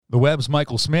The Web's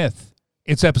Michael Smith.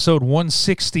 It's episode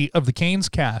 160 of the Canes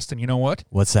Cast, and you know what?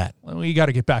 What's that? Well, we got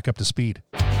to get back up to speed.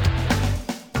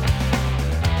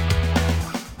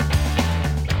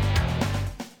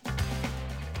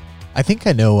 I think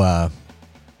I know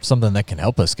something that can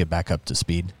help us get back up to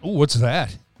speed. Oh, what's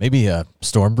that? Maybe a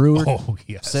Storm Brew Oh,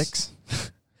 yes. 6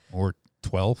 Or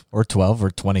 12. or 12 or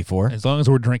 24. As long as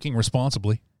we're drinking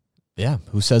responsibly. Yeah,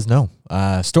 who says no?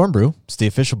 Storm Brew, it's the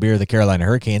official beer of the Carolina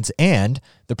Hurricanes and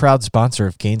the proud sponsor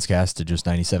of Canes Cast at just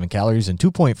 97 calories and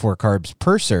 2.4 carbs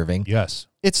per serving. Yes.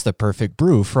 It's the perfect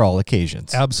brew for all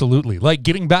occasions. Absolutely. Like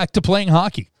getting back to playing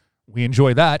hockey. We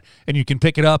enjoy that. And you can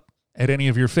pick it up at any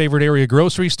of your favorite area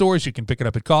grocery stores. You can pick it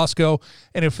up at Costco.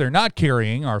 And if they're not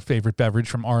carrying our favorite beverage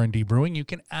from R&D Brewing, you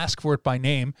can ask for it by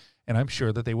name, and I'm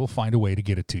sure that they will find a way to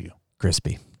get it to you.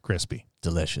 Crispy. Crispy.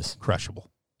 Delicious. Crushable.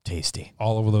 Tasty.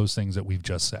 All of those things that we've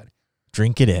just said.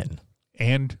 Drink it in.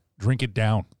 And drink it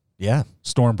down. Yeah.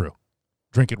 Storm Brew.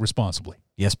 Drink it responsibly.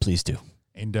 Yes, please do.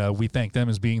 And we thank them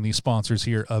as being the sponsors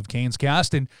here of Canes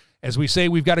Cast. And as we say,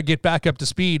 we've got to get back up to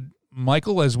speed.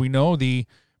 Michael, as we know, the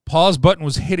pause button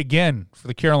was hit again for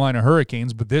the Carolina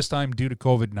Hurricanes, but this time due to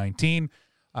COVID-19,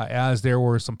 as there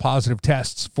were some positive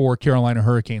tests for Carolina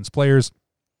Hurricanes players,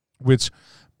 which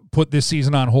put this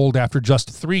season on hold after just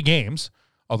 3 games.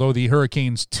 Although the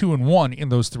Hurricanes 2-1 in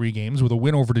those 3 games with a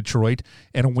win over Detroit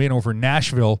and a win over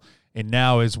Nashville. And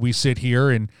now as we sit here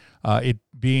and it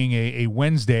being a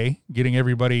Wednesday, getting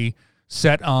everybody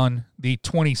set on the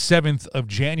 27th of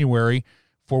January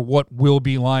for what will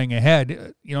be lying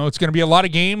ahead, you know, it's going to be a lot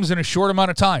of games in a short amount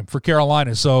of time for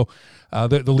Carolina. So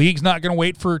the league's not going to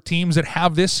wait for teams that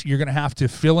have this. You're going to have to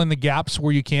fill in the gaps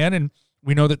where you can, and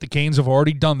we know that the Canes have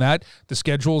already done that. The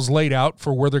schedule's laid out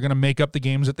for where they're going to make up the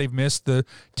games that they've missed, the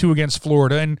 2 against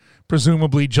Florida and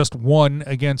presumably just 1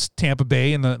 against Tampa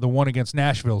Bay and the 1 against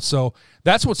Nashville. So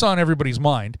that's what's on everybody's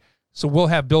mind. So we'll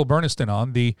have Bill Berniston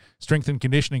on, the strength and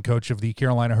conditioning coach of the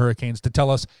Carolina Hurricanes, to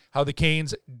tell us how the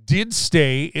Canes did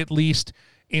stay at least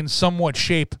in somewhat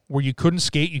shape where you couldn't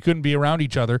skate, you couldn't be around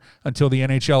each other until the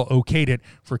NHL okayed it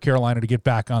for Carolina to get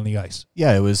back on the ice.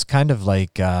 Yeah, it was kind of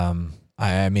like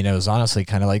I mean, it was honestly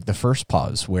kind of like the first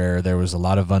pause where there was a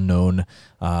lot of unknown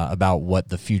about what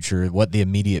the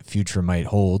immediate future might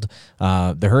hold.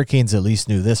 The Hurricanes at least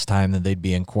knew this time that they'd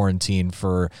be in quarantine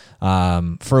for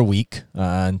a week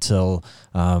until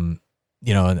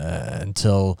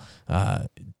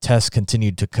tests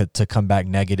continued to come back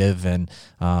negative, and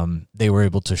they were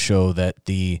able to show that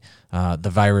the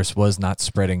virus was not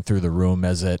spreading through the room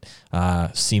as it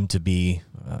seemed to be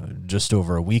just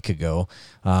over a week ago.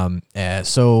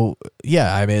 So,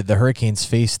 yeah, I mean, the Hurricanes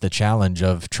faced the challenge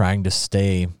of trying to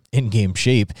stay in game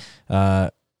shape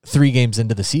 3 games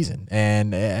into the season,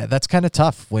 and that's kind of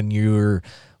tough when you're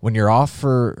off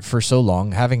for so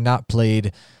long, having not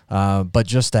played but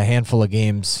just a handful of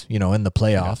games, you know, in the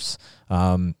playoffs.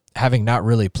 Having not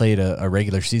really played a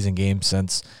regular season game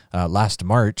since last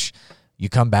March. You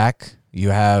come back,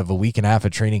 you have a week and a half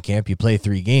of training camp, you play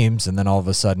 3 games, and then all of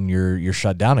a sudden you're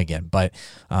shut down again. But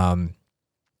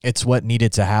it's what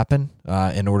needed to happen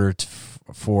in order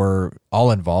for all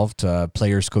involved,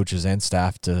 players, coaches, and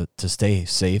staff to stay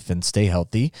safe and stay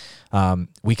healthy.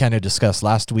 We kind of discussed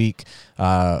last week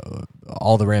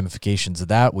all the ramifications of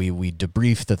that. We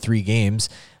debriefed the 3 games,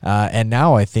 and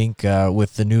now I think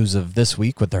with the news of this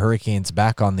week, with the Hurricanes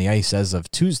back on the ice as of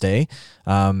Tuesday,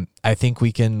 I think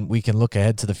we can look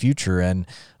ahead to the future. And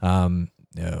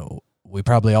we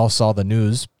probably all saw the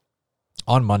news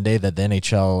on Monday that the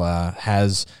NHL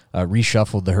has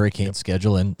reshuffled the Hurricane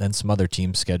schedule and some other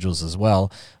team schedules as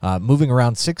well, moving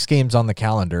around 6 games on the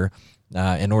calendar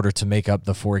in order to make up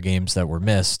the 4 games that were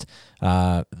missed.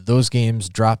 Those games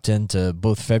dropped into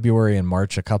both February and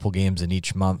March, a couple games in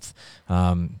each month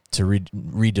to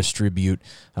redistribute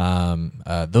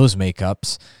those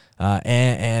makeups.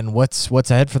 And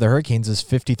what's ahead for the Hurricanes is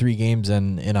 53 games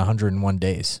in 101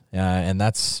 days, and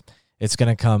it's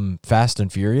going to come fast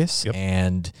and furious. Yep.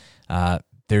 And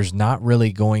there's not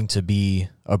really going to be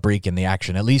a break in the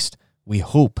action. At least we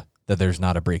hope that there's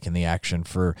not a break in the action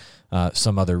for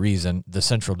some other reason. The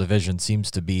Central Division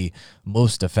seems to be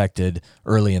most affected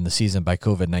early in the season by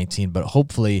COVID-19, but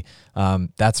hopefully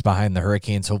that's behind the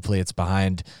Hurricanes. Hopefully it's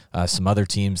behind some other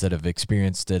teams that have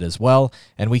experienced it as well,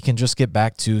 and we can just get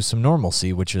back to some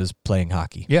normalcy, which is playing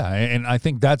hockey. Yeah, and I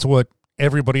think that's what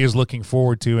everybody is looking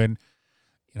forward to. And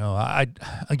you know,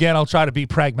 I'll try to be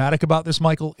pragmatic about this,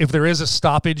 Michael. If there is a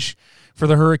stoppage for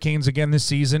the Hurricanes again this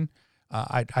season,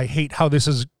 I hate how this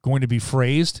is going to be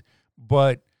phrased,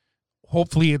 but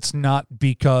hopefully it's not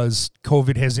because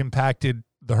COVID has impacted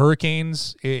the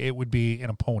Hurricanes. It would be an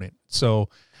opponent. So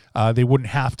they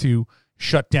wouldn't have to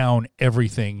shut down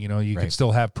everything. You can Right.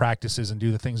 still have practices and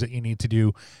do the things that you need to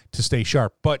do to stay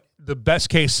sharp. But the best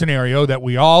case scenario that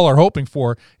we all are hoping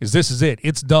for is this is it.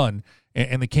 It's done.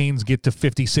 And the Canes get to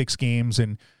 56 games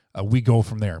and we go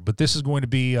from there. But this is going to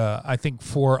be, I think,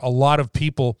 for a lot of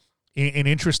people, an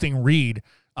interesting read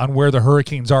on where the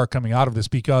Hurricanes are coming out of this,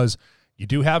 because you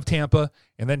do have Tampa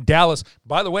and then Dallas.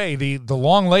 By the way, the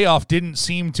long layoff didn't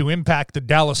seem to impact the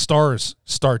Dallas Stars'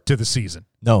 start to the season.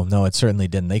 No, it certainly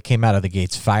didn't. They came out of the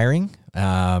gates firing.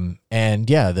 And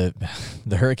yeah,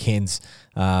 the Hurricanes,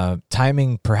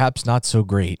 timing perhaps not so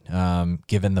great,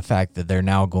 given the fact that they're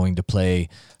now going to play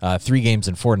 3 games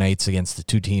in 4 nights against the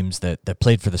 2 teams that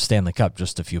played for the Stanley Cup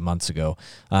just a few months ago.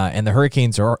 And the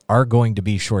Hurricanes are going to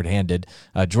be shorthanded.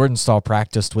 Jordan Staal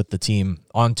practiced with the team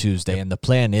on Tuesday, and the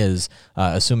plan is,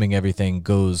 assuming everything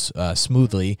goes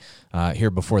smoothly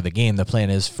here before the game, the plan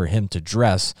is for him to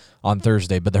dress on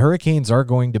Thursday. But the Hurricanes are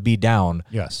going to be down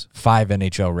 5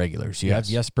 NHL regulars. You have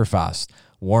Jesper Fast,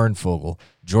 Warren Foegele,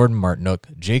 Jordan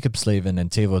Martinook, Jacob Slavin,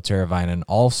 and Teuvo Teravainen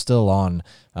all still on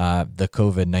the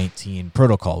COVID-19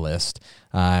 protocol list.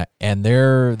 And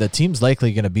the team's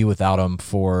likely going to be without them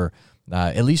for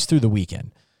at least through the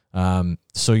weekend.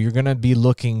 So you're going to be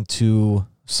looking to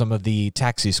some of the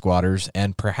taxi squatters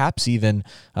and perhaps even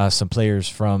some players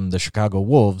from the Chicago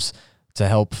Wolves to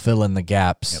help fill in the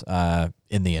gaps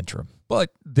in the interim.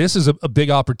 But this is a big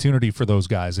opportunity for those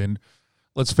guys. And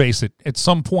let's face it, at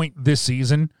some point this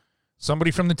season,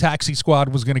 somebody from the taxi squad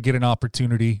was going to get an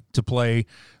opportunity to play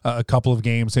a couple of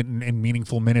games in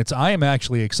meaningful minutes. I am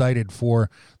actually excited for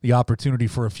the opportunity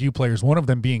for a few players, one of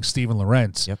them being Steven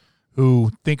Lorentz,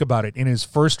 who, think about it, in his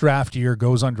first draft year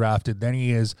goes undrafted. Then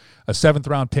he is a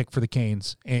 7th-round pick for the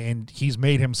Canes, and he's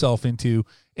made himself into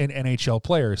an NHL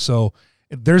player. So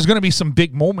there's going to be some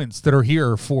big moments that are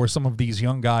here for some of these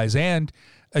young guys. And,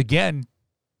 again,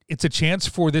 it's a chance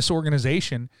for this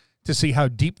organization to see how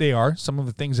deep they are, some of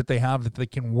the things that they have that they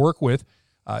can work with.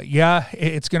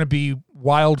 It's going to be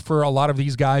wild for a lot of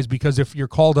these guys, because if you're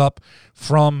called up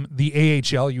from the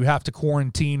AHL, you have to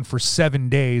quarantine for 7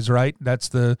 days, right? That's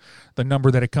the number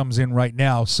that it comes in right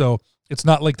now. So it's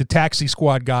not like the taxi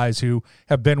squad guys who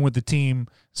have been with the team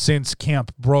since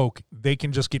camp broke. They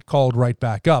can just get called right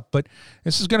back up. But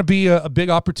this is going to be a big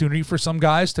opportunity for some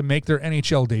guys to make their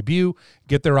NHL debut,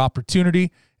 get their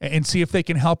opportunity, and see if they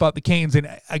can help out the Canes.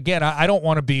 And again, I don't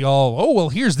want to be all,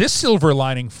 here's this silver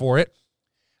lining for it.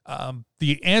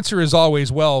 The answer is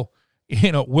always, we'll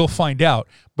find out.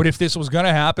 But if this was going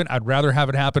to happen, I'd rather have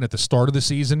it happen at the start of the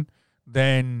season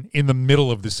than in the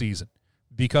middle of the season.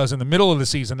 Because in the middle of the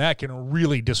season, that can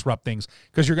really disrupt things,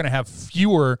 because you're going to have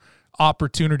fewer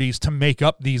opportunities to make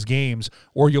up these games,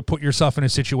 or you'll put yourself in a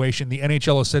situation. The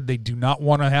NHL has said they do not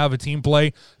want to have a team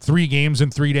play 3 games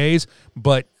in 3 days,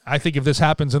 but I think if this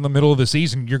happens in the middle of the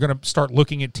season, you're going to start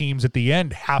looking at teams at the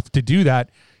end have to do that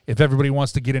if everybody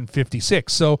wants to get in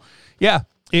 56. So,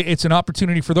 it's an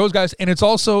opportunity for those guys, and it's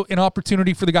also an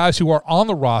opportunity for the guys who are on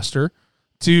the roster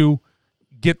to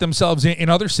get themselves in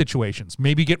other situations,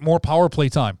 maybe get more power play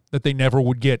time that they never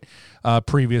would get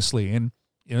previously. And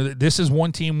this is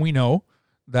one team we know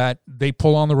that they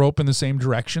pull on the rope in the same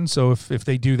direction. So if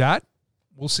they do that,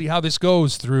 we'll see how this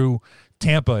goes through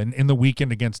Tampa and in the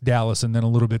weekend against Dallas, and then a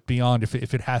little bit beyond if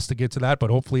it has to get to that,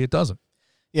 but hopefully it doesn't.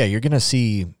 Yeah, you're going to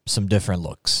see some different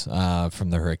looks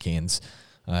from the Hurricanes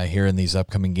here in these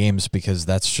upcoming games, because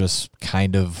that's just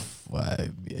kind of,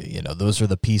 those are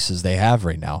the pieces they have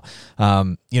right now.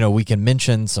 We can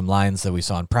mention some lines that we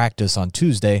saw in practice on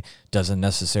Tuesday. Doesn't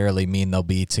necessarily mean they'll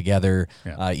be together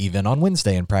even on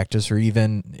Wednesday in practice, or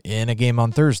even in a game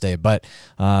on Thursday. But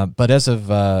as of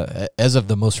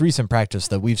the most recent practice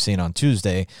that we've seen on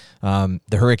Tuesday, the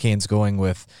Hurricanes going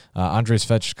with Andrei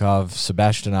Svechnikov,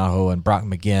 Sebastian Aho, and Brock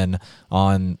McGinn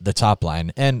on the top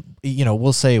line. And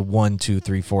we'll say 1, 2,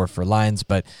 3, 4 for lines,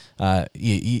 but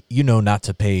not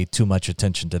to pay too much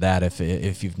attention to that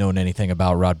if you've known anything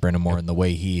about Rod Brind'Amour and the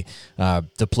way he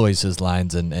deploys his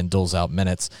lines and doles out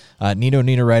minutes. Nino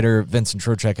Niederreiter, Vincent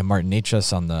Trocheck, and Martin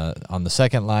Necas on the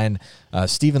second line.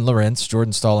 Steven Lorentz,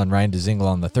 Jordan Staal, and Ryan Dzingel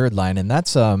on the third line. And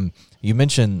that's you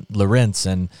mentioned Lorentz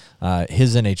and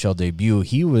his NHL debut.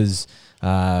 He was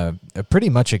pretty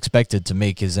much expected to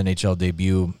make his NHL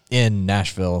debut in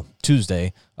Nashville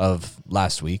Tuesday of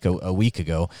last week, a week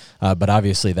ago, but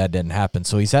obviously that didn't happen.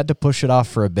 So he's had to push it off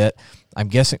for a bit. I'm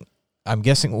guessing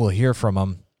we'll hear from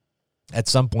him at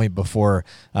some point before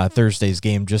Thursday's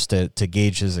game, just to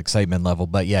gauge his excitement level.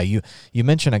 But yeah, you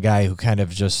mentioned a guy who kind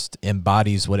of just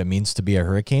embodies what it means to be a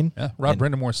Hurricane. Yeah, Rod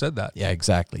Brind'Amour said that. Yeah,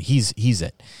 exactly. He's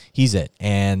it.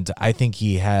 And I think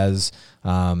he has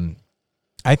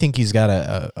I think he's got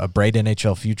a bright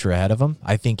NHL future ahead of him.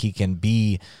 I think he can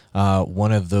be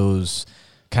one of those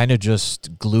kind of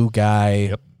just glue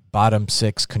guy, bottom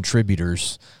six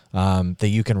contributors that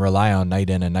you can rely on night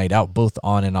in and night out, both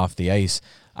on and off the ice.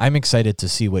 I'm excited to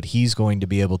see what he's going to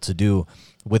be able to do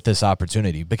with this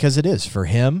opportunity, because it is for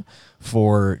him,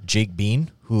 for Jake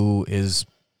Bean, who is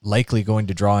likely going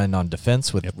to draw in on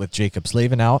defense with Jacob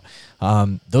Slavin out.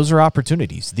 Those are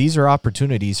opportunities. These are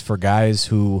opportunities for guys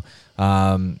who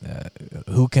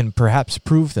can perhaps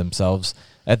prove themselves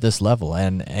at this level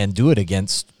and do it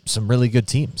against some really good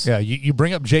teams. Yeah, you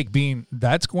bring up Jake Bean.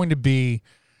 That's going to be,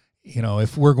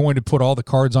 if we're going to put all the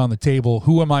cards on the table,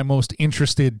 who am I most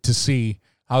interested to see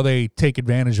how they take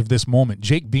advantage of this moment?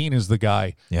 Jake Bean is the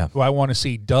guy who I want to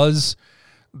see. Does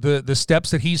the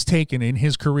steps that he's taken in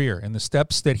his career and the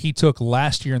steps that he took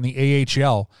last year in the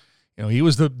AHL, he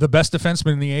was the best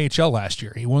defenseman in the AHL last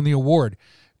year. He won the award.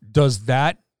 Does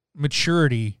that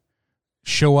maturity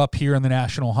show up here in the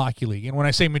National Hockey League? And when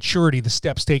I say maturity, the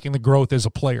steps taking, the growth as a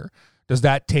player, does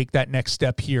that take that next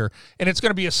step here? And it's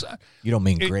going to be you don't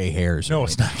mean gray hairs. No,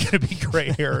 it's not going to be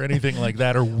gray hair or anything like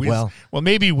that, or well,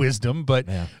 maybe wisdom. But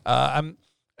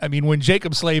when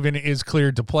Jacob Slavin is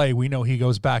cleared to play, we know he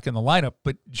goes back in the lineup.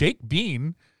 But Jake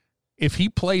Bean, if he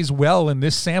plays well in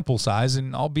this sample size,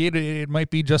 and albeit it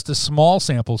might be just a small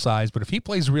sample size, but if he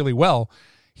plays really well,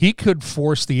 he could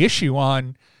force the issue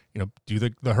on, do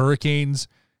the Hurricanes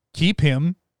keep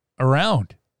him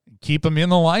around, keep him in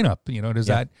the lineup?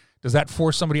 Does that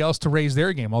force somebody else to raise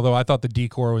their game? Although I thought the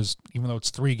decor was, even though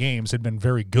it's 3 games, had been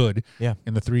very good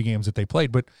in the 3 games that they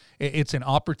played. But it's an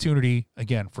opportunity,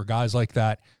 again, for guys like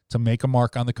that to make a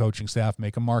mark on the coaching staff,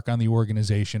 make a mark on the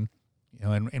organization.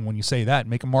 And when you say that,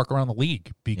 make a mark around the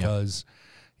league, because,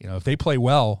 if they play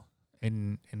well,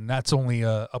 and that's only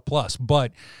a plus.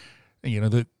 But,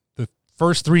 the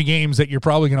first 3 games that you're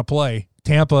probably going to play,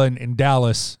 Tampa and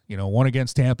Dallas, 1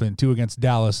 against Tampa and 2 against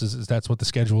Dallas, is that's what the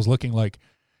schedule is looking like.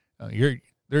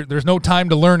 There's no time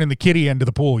to learn in the kiddie end of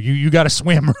the pool. You got to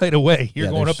swim right away. You're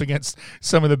going up against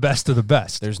some of the best of the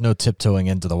best. There's no tiptoeing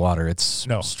into the water. It's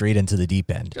straight into the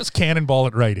deep end. Just cannonball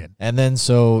it right in. And then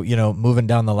moving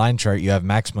down the line chart, you have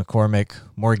Max McCormick,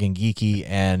 Morgan Geekie,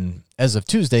 and as of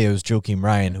Tuesday, it was Joakim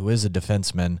Ryan, who is a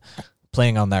defenseman,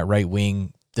 playing on that right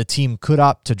wing. The team could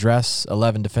opt to dress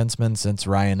 11 defensemen, since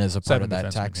Ryan is a part of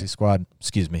that taxi squad.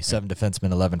 7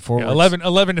 defensemen, 11 forwards. 11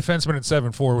 defensemen and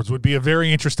 7 forwards would be a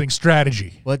very interesting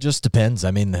strategy. Well, it just depends.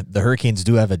 I mean, the Hurricanes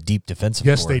do have a deep defensive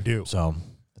core. Yes, they do. So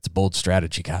it's a bold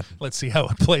strategy, God. Let's see how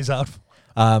it plays out.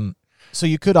 So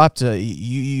you could opt to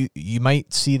you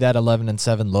might see that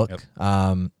 11-7 look.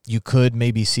 Yep. You could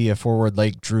maybe see a forward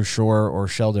like Drew Shore or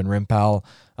Sheldon Rimpal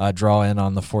draw in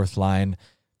on the 4th line.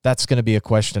 That's going to be a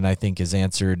question I think is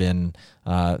answered in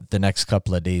the next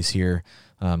couple of days here,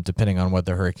 depending on what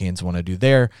the Hurricanes want to do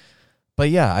there. But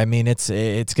yeah, I mean, it's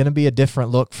going to be a different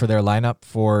look for their lineup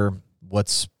for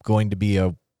what's going to be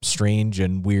a strange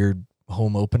and weird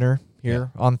home opener here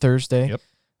on Thursday. Yep.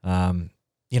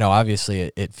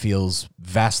 Obviously it feels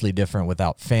vastly different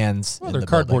without fans. Well, there are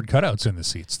cardboard cutouts in the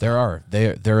seats. There are.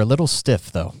 They're a little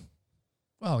stiff though.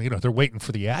 Well, they're waiting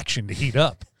for the action to heat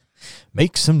up.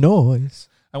 Make some noise.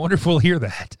 I wonder if we'll hear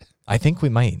that. I think we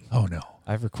might. Oh, no.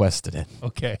 I've requested it.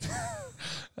 Okay.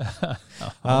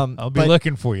 I'll be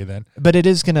looking for you then. But it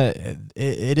is gonna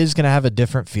have a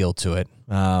different feel to it.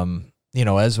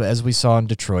 As we saw in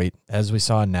Detroit, as we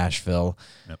saw in Nashville,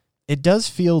 it does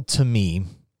feel to me,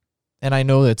 and I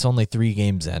know it's only 3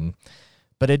 games in,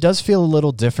 but it does feel a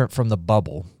little different from the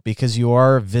bubble, because you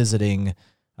are visiting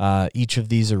each of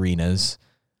these arenas.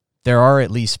 There are at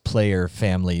least player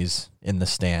families in the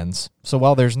stands. So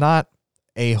while there's not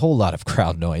a whole lot of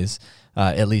crowd noise,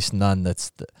 at least none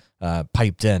that's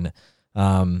piped in,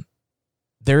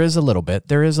 there is a little bit.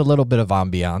 There is a little bit of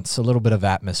ambiance, a little bit of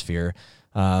atmosphere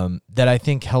that I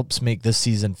think helps make this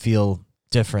season feel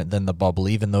different than the bubble,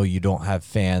 even though you don't have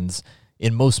fans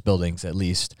in most buildings, at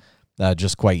least,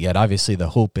 just quite yet. Obviously, the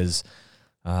hope is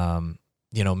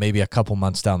maybe a couple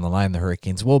months down the line, the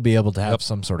Hurricanes will be able to have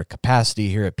some sort of capacity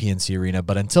here at PNC Arena.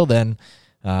 But until then,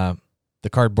 the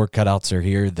cardboard cutouts are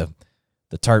here. The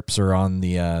tarps are on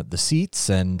the seats,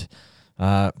 and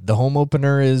the home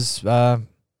opener is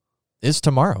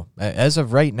tomorrow. As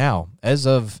of right now, as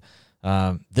of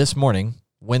this morning,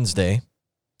 Wednesday,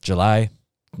 January.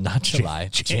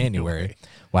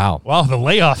 Wow. Wow, the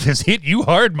layoff has hit you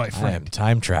hard, my friend. I am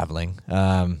time traveling.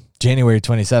 January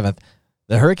 27th.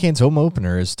 The Hurricanes home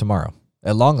opener is tomorrow.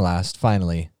 At long last,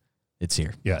 finally, it's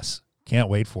here. Yes. Can't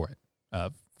wait for it.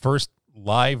 First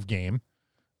live game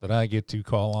that I get to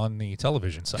call on the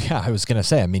television side. Yeah, I was going to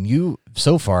say, I mean, you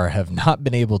so far have not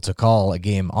been able to call a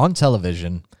game on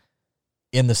television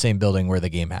in the same building where the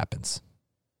game happens.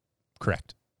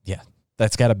 Correct. Yeah,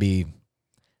 that's got to be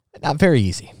not very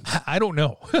easy. I don't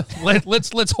know.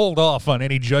 Let's hold off on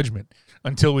any judgment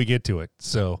until we get to it.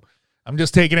 So I'm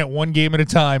just taking it one game at a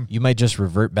time. You might just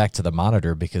revert back to the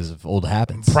monitor because of old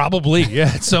habits. Probably,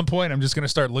 yeah. At some point, I'm just going to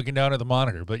start looking down at the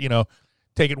monitor. But,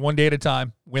 take it one day at a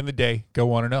time, win the day, go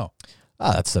 1-0.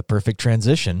 That's the perfect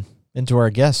transition into our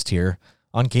guest here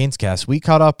on Canes Cast. We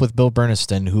caught up with Bill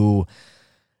Berniston, who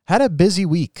had a busy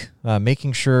week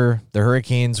making sure the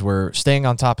Hurricanes were staying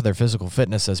on top of their physical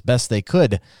fitness as best they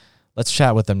could. Let's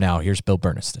chat with them now. Here's Bill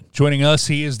Berniston. Joining us,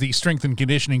 he is the strength and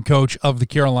conditioning coach of the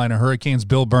Carolina Hurricanes,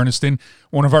 Bill Berniston,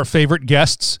 one of our favorite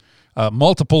guests.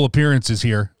 Multiple appearances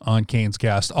here on Canes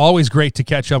Cast. Always great to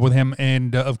catch up with him.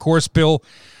 And, of course, Bill,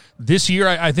 this year,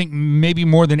 I think maybe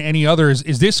more than any other,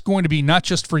 is this going to be not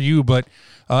just for you, but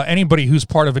anybody who's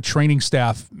part of a training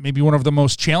staff, maybe one of the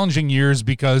most challenging years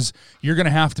because you're going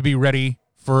to have to be ready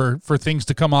for things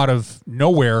to come out of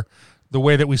nowhere the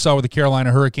way that we saw with the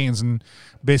Carolina Hurricanes, and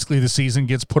basically the season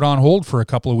gets put on hold for a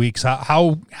couple of weeks.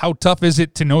 How tough is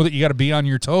it to know that you got to be on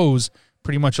your toes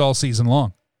pretty much all season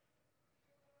long?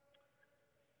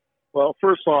 Well,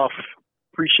 first off,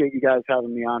 appreciate you guys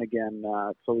having me on again.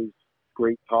 It's always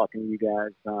great talking to you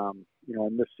guys. I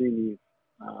miss seeing you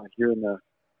here in the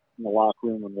locker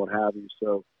room and what have you.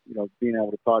 So, being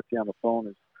able to talk to you on the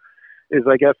phone is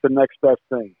I guess the next best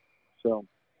thing. So,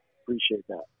 appreciate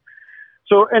that.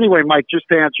 So, anyway, Mike, just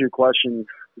to answer your question,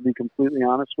 to be completely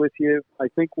honest with you, I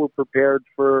think we're prepared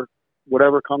for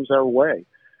whatever comes our way.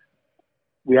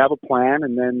 We have a plan,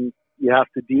 and then you have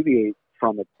to deviate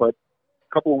from it. But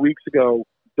a couple of weeks ago,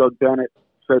 Doug Bennett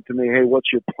said to me, "Hey, what's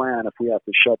your plan if we have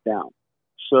to shut down?"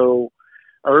 So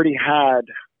I already had,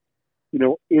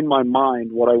 in my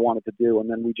mind what I wanted to do, and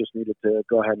then we just needed to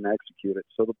go ahead and execute it.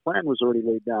 So the plan was already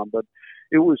laid down, but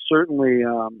it was certainly,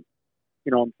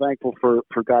 I'm thankful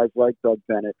for guys like Doug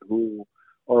Bennett who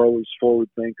are always forward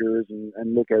thinkers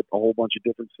and look at a whole bunch of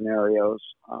different scenarios.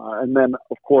 And then,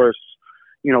 of course,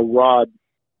 Rod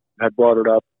had brought it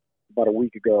up about a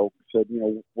week ago, said,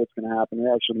 what's going to happen?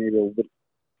 Actually,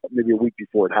 maybe a week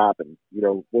before it happened,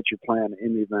 what's your plan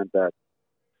in the event that,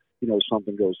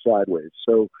 something goes sideways.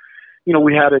 So,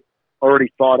 we had it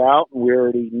already thought out, and we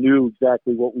already knew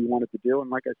exactly what we wanted to do. And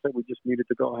like I said, we just needed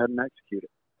to go ahead and execute it.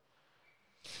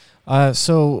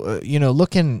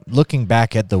 Looking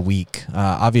back at the week,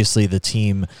 obviously the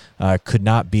team could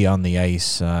not be on the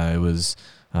ice. It was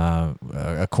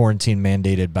a quarantine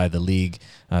mandated by the league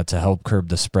to help curb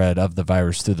the spread of the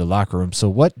virus through the locker room. So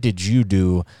what did you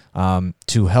do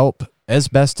to help, as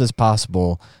best as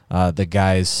possible, the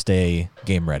guys stay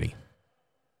game ready?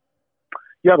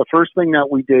 Yeah, the first thing that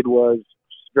we did was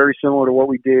very similar to what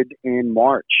we did in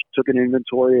March. Took an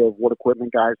inventory of what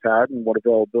equipment guys had and what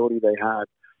availability they had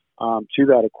to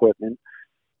that equipment.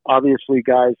 Obviously,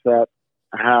 guys that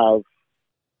have,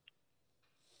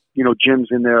 gyms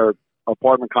in their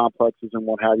apartment complexes and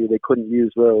what have you, they couldn't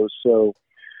use those. So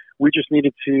we just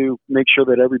needed to make sure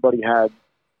that everybody had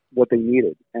what they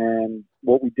needed. And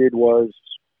what we did was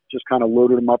just kind of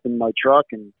loaded them up in my truck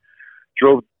and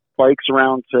drove bikes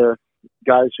around to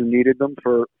guys who needed them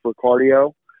for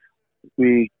cardio.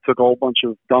 We took a whole bunch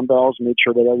of dumbbells, made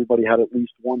sure that everybody had at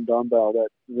least one dumbbell that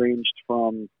ranged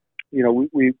from,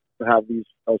 we have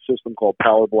a system called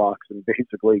power blocks, and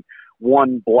basically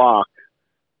one block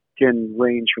can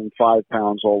range from 5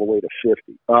 pounds all the way to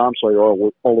 50. All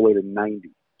the way to 90.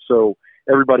 So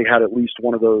everybody had at least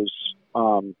one of those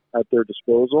at their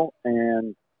disposal.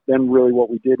 And then really what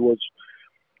we did was,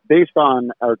 based on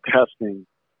our testing,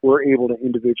 we're able to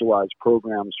individualize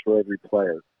programs for every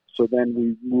player. So then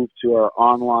we moved to our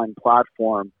online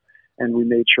platform, and we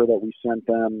made sure that we sent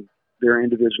them their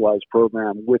individualized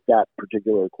program with that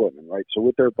particular equipment, right? So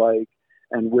with their bike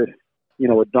and with,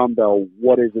 a dumbbell,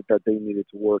 what is it that they needed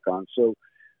to work on? So,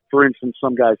 for instance,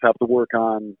 some guys have to work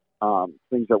on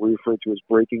things that we refer to as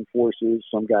braking forces.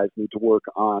 Some guys need to work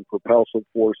on propulsive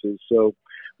forces. So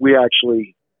we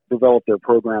actually developed their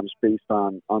programs based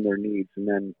on their needs and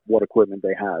then what equipment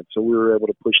they had. So we were able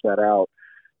to push that out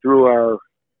through our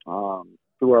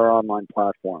online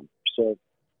platform. So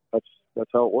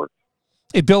that's how it works.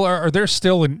 Hey, Bill, are there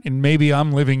still, and maybe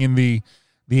I'm living in the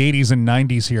 80s and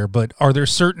 90s here, but are there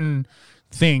certain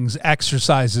things,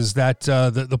 exercises that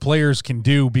the players can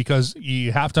do? Because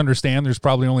you have to understand there's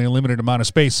probably only a limited amount of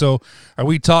space. So are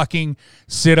we talking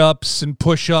sit-ups and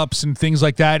push-ups and things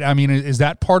like that? I mean, is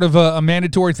that part of a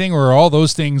mandatory thing, or are all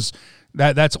those things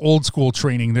That's old school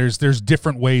training. There's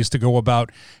different ways to go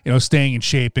about, staying in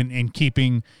shape and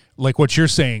keeping, like what you're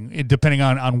saying, depending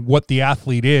on what the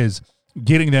athlete is,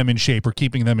 getting them in shape or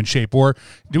keeping them in shape. Or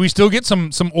do we still get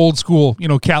some old school,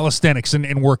 calisthenics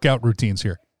and workout routines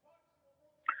here?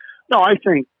 No, I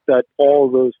think that all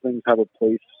of those things have a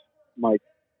place, Mike.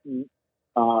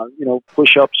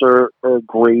 Push-ups are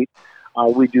great.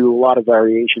 We do a lot of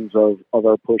variations of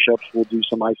our push-ups. We'll do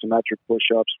some isometric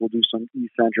push-ups. We'll do some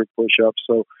eccentric push-ups.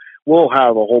 So we'll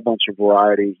have a whole bunch of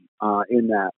variety in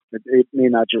that. It may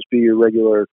not just be your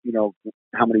regular,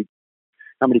 how many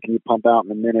can you pump out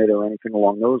in a minute or anything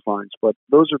along those lines. But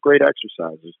those are great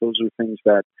exercises. Those are things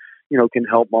that, can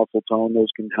help muscle tone.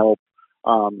 Those can help,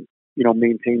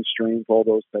 maintain strength, all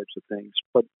those types of things.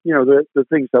 But, the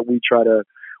things that we try to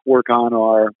work on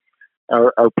are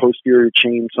our posterior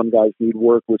chain. Some guys need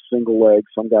work with single leg.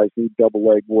 Some guys need double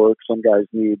leg work. Some guys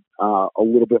need a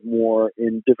little bit more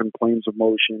in different planes of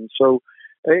motion. So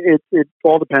it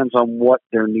all depends on what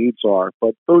their needs are.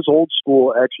 But those old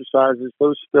school exercises,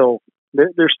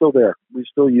 they're still there. We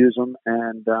still use them,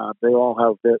 and they all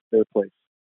have their place.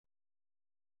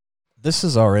 This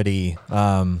is already,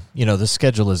 the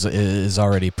schedule is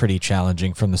already pretty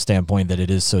challenging from the standpoint that it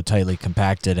is so tightly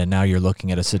compacted, and now you're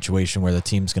looking at a situation where the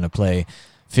team's going to play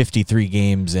 53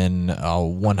 games in a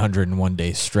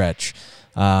 101-day stretch.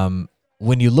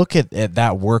 When you look at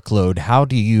that workload, how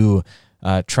do you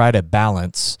try to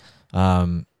balance,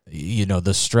 the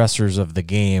stressors of the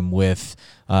game with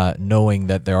knowing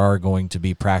that there are going to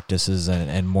be practices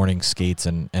and morning skates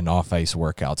and off-ice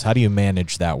workouts? How do you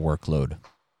manage that workload?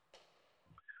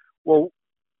 Well,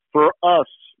 for us,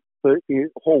 the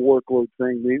whole workload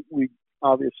thing, we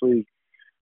obviously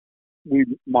we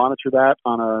monitor that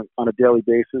on a daily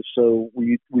basis. So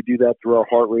we do that through our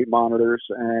heart rate monitors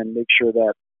and make sure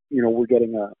that we're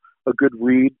getting a good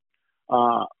read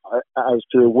as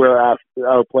to where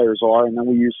our players are, and then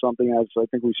we use something, as I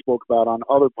think we spoke about on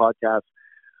other podcasts,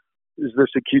 is this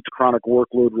acute to chronic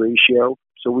workload ratio.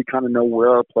 So we kind of know where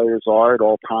our players are at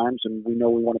all times, and we know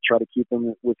we want to try to keep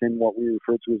them within what we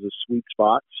refer to as a sweet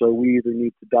spot. So we either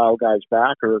need to dial guys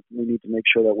back or we need to make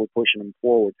sure that we're pushing them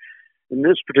forward. In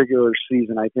this particular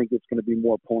season, I think it's going to be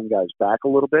more pulling guys back a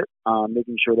little bit,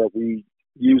 making sure that we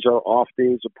use our off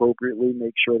days appropriately,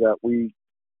 make sure that we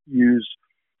use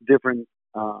different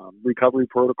recovery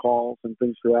protocols and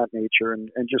things of that nature,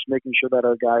 and just making sure that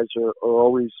our guys are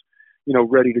always,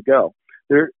 ready to go.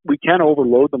 We can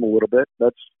overload them a little bit.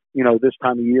 That's, this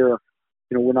time of year,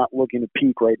 we're not looking to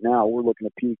peak right now. We're looking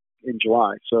to peak in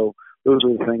July. So those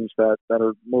are the things that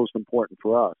are most important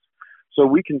for us. So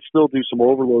we can still do some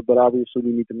overload, but obviously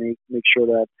we need to make sure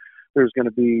that there's going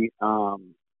to be,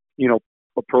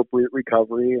 appropriate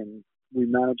recovery, and we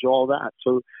manage all that.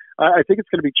 So I think it's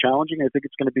going to be challenging. I think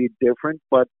it's going to be different,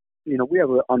 but, we have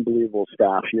an unbelievable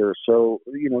staff here. So,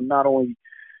 not only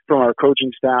from our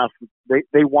coaching staff,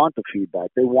 they want the feedback.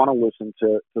 They want to listen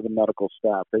to the medical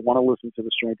staff. They want to listen to the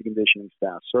strength and conditioning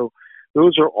staff. So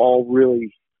those are all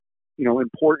really,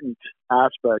 important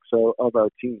aspects of our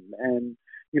team. And,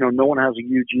 no one has a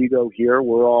huge ego here.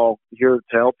 We're all here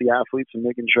to help the athletes and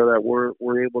making sure that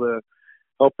we're able to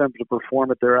help them to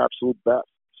perform at their absolute best.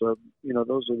 So,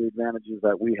 those are the advantages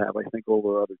that we have, I think,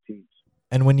 over other teams.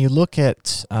 And when you look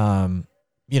at,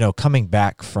 coming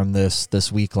back from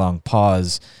this week-long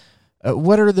pause,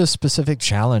 what are the specific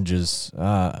challenges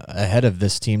ahead of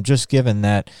this team, just given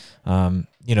that,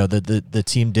 the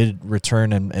team did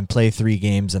return and play 3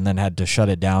 games and then had to shut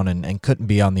it down and couldn't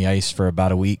be on the ice for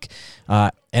about a week.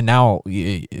 And now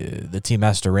the team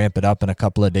has to ramp it up in a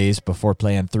couple of days before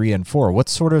playing 3 and 4. What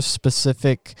sort of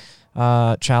specific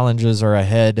challenges are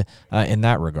ahead in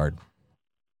that regard?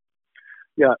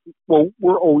 Yeah, well,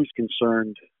 we're always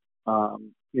concerned,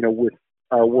 with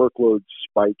our workload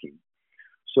spiking.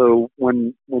 So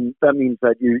when that means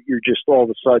that you're just all of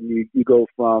a sudden you go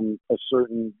from a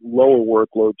certain lower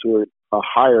workload to a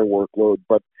higher workload,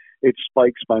 but it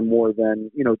spikes by more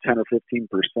than 10 or 15%.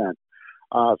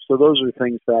 So those are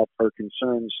things that are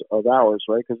concerns of ours,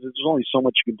 right? Because there's only so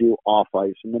much you can do off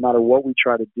ice, and no matter what we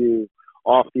try to do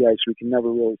off the ice, we can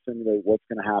never really simulate what's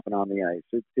going to happen on the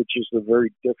ice. It's just a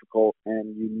very difficult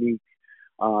and unique,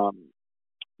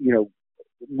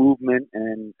 movement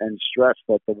and stress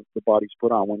that the body's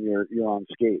put on when you're on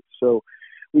skates. So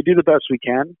we do the best we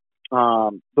can.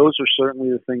 Those are certainly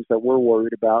the things that we're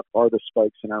worried about, are the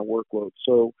spikes in our workload.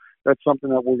 So that's something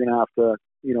that we're going to have to,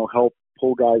 help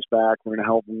pull guys back. We're going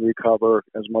to help them recover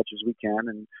as much as we can.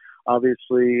 And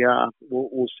obviously,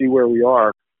 we'll see where we are,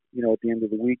 at the end of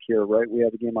the week here, right? We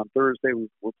have a game on Thursday.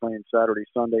 We're playing Saturday,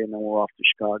 Sunday, and then we're off to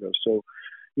Chicago. So,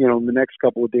 in the next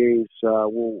couple of days,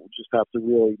 we'll just have to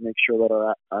really make sure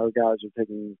that our guys are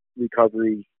taking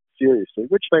recovery seriously,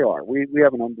 which they are. We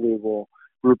have an unbelievable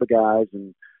group of guys,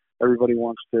 and everybody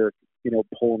wants to,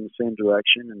 pull in the same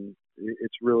direction. And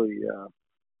it's really,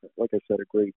 like I said, a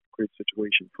great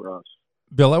situation for us.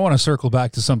 Bill, I want to circle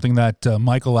back to something that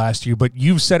Michael asked you, but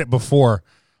you've said it before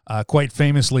quite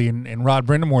famously, and Rod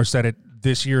Brindamore said it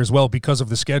this year as well because of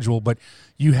the schedule, but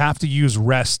you have to use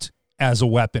rest as a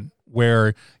weapon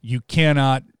where you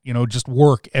cannot, just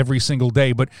work every single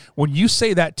day. But when you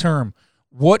say that term,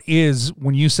 what is,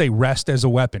 when you say rest as a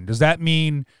weapon, does that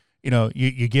mean,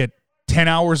 you get 10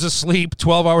 hours of sleep,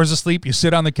 12 hours of sleep, you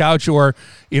sit on the couch, or,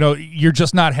 you're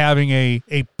just not having a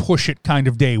push it kind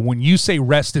of day? When you say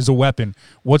rest is a weapon,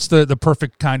 what's the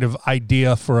perfect kind of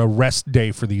idea for a rest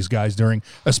day for these guys during,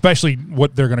 especially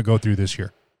what they're going to go through this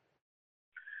year?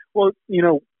 Well,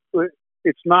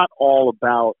 it's not all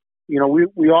about,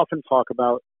 we often talk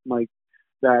about, Mike,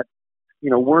 that,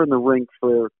 we're in the rink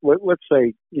for, let's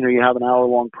say, you have an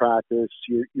hour-long practice,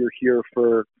 you're here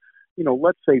for,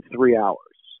 let's say 3 hours,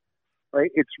 right?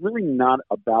 It's really not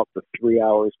about the 3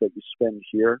 hours that you spend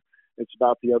here. It's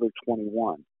about the other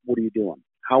 21. What are you doing?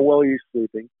 How well are you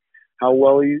sleeping? How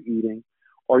well are you eating?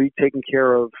 Are you taking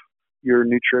care of your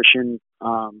nutrition,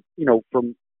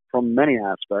 from many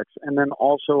aspects? And then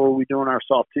also, are we doing our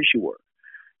soft tissue work?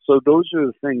 So those are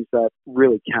the things that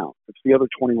really count. It's the other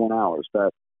 21 hours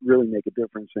that really make a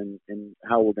difference in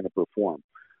how we're going to perform.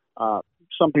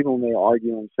 Some people may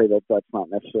argue and say that that's not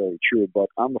necessarily true, but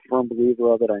I'm a firm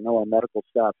believer of it. I know our medical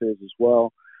staff is as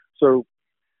well. So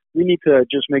we need to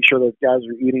just make sure that guys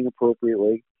are eating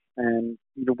appropriately, and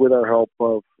with our help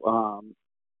of our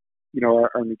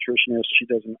nutritionist, she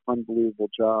does an unbelievable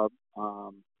job.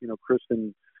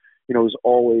 Kristen, is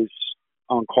always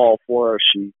on call for us.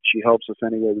 She helps us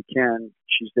any way we can.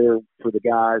 She's there for the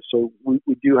guys, so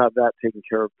we do have that taken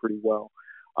care of pretty well.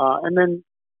 And then,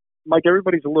 Mike,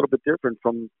 everybody's a little bit different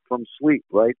from sleep,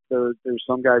 right? There's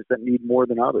some guys that need more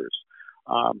than others.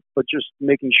 But just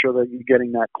making sure that you're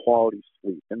getting that quality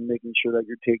sleep and making sure that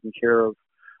you're taking care of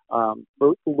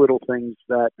both the little things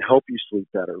that help you sleep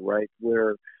better, right?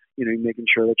 Where, making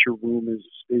sure that your room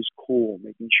is cool,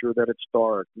 making sure that it's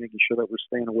dark, making sure that we're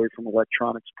staying away from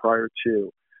electronics prior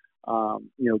to,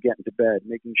 getting to bed,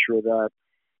 making sure that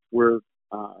we're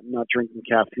not drinking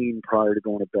caffeine prior to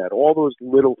going to bed. All those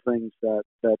little things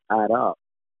that add up.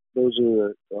 Those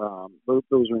are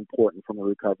important from a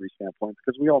recovery standpoint,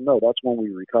 because we all know that's when we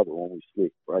recover, when we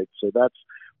sleep, right? So that's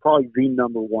probably the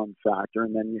number one factor.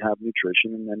 And then you have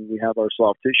nutrition, and then we have our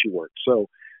soft tissue work. So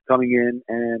coming in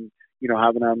and,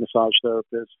 having our massage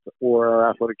therapist or our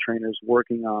athletic trainers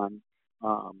working on,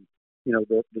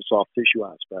 the soft tissue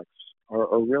aspects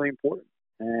are really important.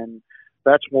 And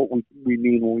that's what we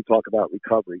mean when we talk about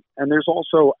recovery. And there's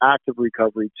also active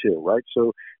recovery too, right? So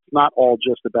it's not all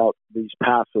just about these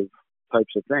passive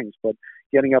types of things, but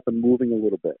getting up and moving a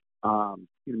little bit,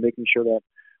 making sure that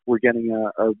we're getting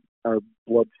our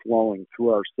blood flowing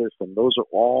through our system. Those are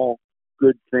all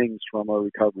good things from a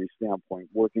recovery standpoint,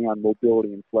 working on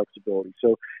mobility and flexibility.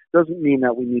 So it doesn't mean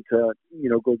that we need to,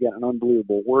 go get an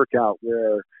unbelievable workout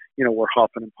where, we're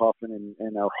huffing and puffing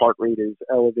and our heart rate is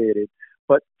elevated.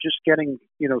 But just getting,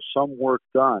 some work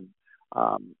done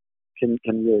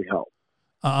can really help.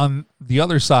 On the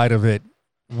other side of it,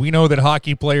 we know that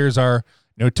hockey players are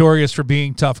notorious for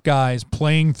being tough guys,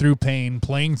 playing through pain,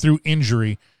 playing through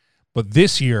injury. But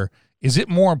this year, is it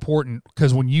more important?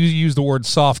 Because when you use the word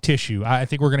soft tissue, I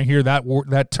think we're going to hear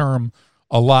that term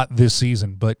a lot this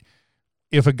season. But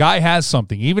if a guy has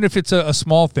something, even if it's a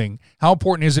small thing, how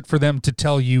important is it for them to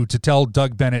tell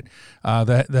Doug Bennett,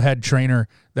 the head trainer,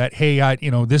 that, hey,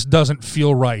 this doesn't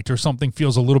feel right, or something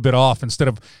feels a little bit off, instead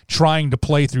of trying to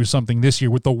play through something this year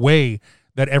with the way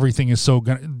that everything is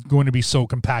going to be so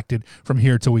compacted from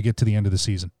here till we get to the end of the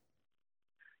season?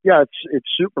 Yeah,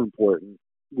 it's super important.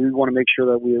 We want to make sure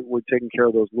that we're taking care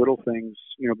of those little things,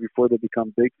 before they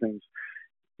become big things.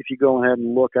 If you go ahead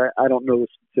and look, I don't know the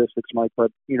statistics, Mike,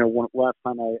 but, last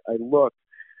time I looked,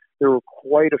 there were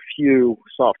quite a few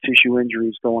soft tissue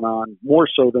injuries going on, more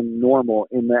so than normal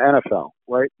in the NFL,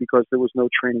 right? Because there was no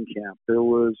training camp. There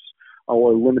was a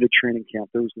limited training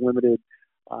camp. There was limited,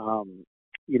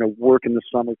 work in the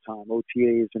summertime,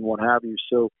 OTAs and what have you.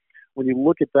 So when you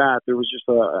look at that, there was just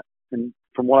and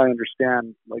from what I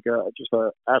understand, just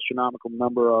a astronomical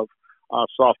number of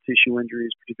soft tissue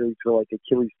injuries, particularly to like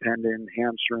Achilles tendon,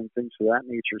 hamstring, things of that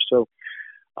nature. So,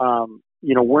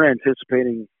 we're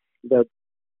anticipating that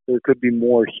there could be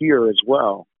more here as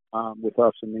well with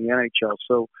us in the NHL.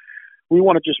 So we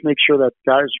want to just make sure that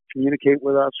guys communicate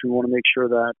with us. We want to make sure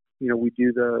that, we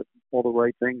do all the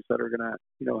right things that are going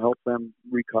to, help them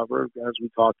recover, as we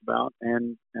talked about,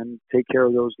 and take care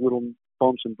of those little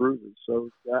bumps and bruises. So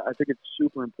I think it's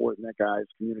super important that guys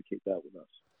communicate that with us.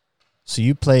 So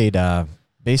you played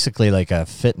basically like a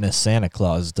fitness Santa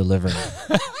Claus, delivering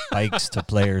bikes to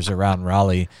players around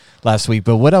Raleigh last week.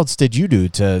 But what else did you do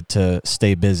to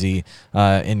stay busy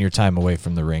in your time away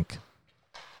from the rink?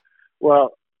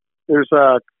 Well, there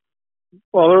are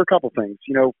a couple things.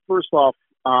 First off,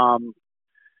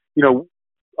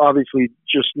 obviously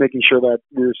just making sure that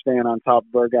we were staying on top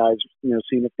of our guys,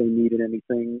 seeing if they needed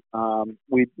anything.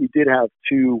 We did have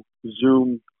 2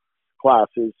 Zoom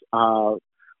classes.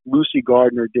 Lucy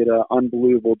Gardner did an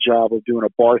unbelievable job of doing a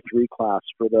bar 3 class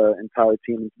for the entire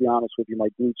team. And to be honest with you, my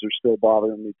glutes are still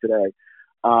bothering me today.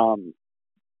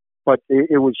 But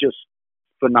it was just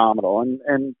phenomenal.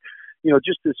 And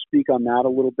just to speak on that a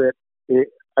little bit,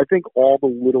 I think all the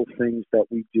little things that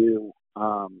we do,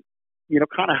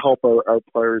 kind of help our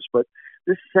players. But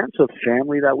this sense of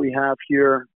family that we have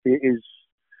here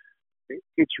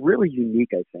it's really unique,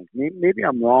 I think. Maybe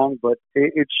I'm wrong, but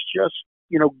it's just,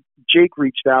 Jake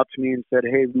reached out to me and said,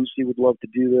 "Hey, Lucy would love to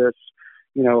do this,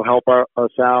 help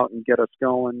us out and get us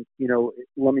going.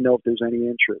 Let me know if there's any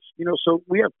interest." So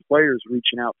we have players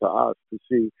reaching out to us to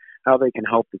see how they can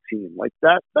help the team. Like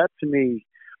that to me,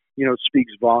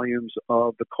 speaks volumes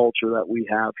of the culture that we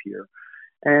have here.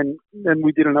 And then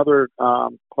we did another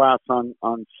class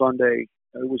on Sunday.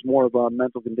 It was more of a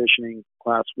mental conditioning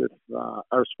class with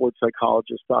our sports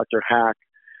psychologist, Dr. Hack,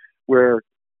 where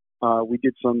we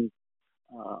did some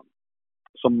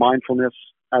mindfulness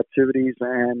activities,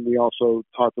 and we also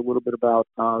talked a little bit about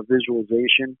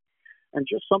visualization and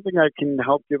just something that can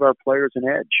help give our players an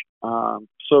edge.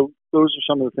 So those are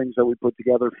some of the things that we put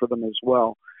together for them as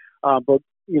well. But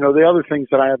the other things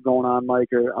that I have going on, Mike,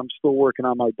 I'm still working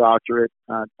on my doctorate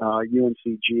at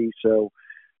UNCG. So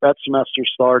that semester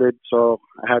started, so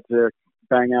I had to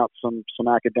bang out some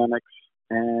academics.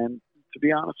 And to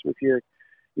be honest with you,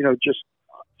 just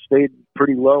stayed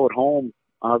pretty low at home,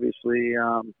 obviously,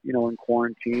 in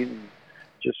quarantine, and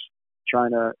just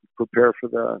trying to prepare for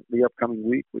the upcoming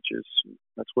week,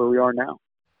 that's where we are now.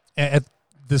 At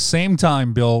the same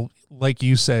time, Bill, like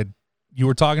you said, you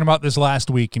were talking about this last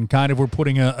week and kind of we're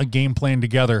putting a game plan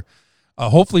together.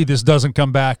 Hopefully this doesn't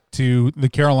come back to the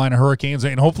Carolina Hurricanes,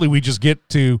 and hopefully we just get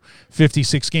to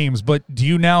 56 games. But do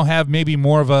you now have maybe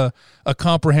more of a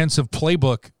comprehensive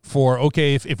playbook for,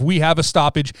 okay, if we have a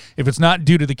stoppage, if it's not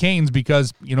due to the Canes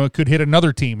because, it could hit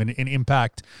another team and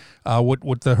impact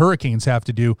what the Hurricanes have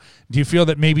to do you feel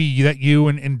that maybe that you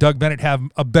and Doug Bennett have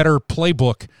a better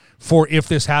playbook for if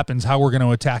this happens, how we're going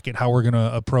to attack it, how we're going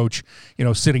to approach,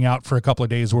 sitting out for a couple of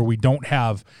days where we don't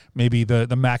have maybe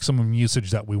the maximum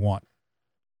usage that we want?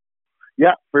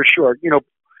 Yeah, for sure.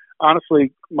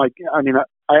 Honestly, Mike,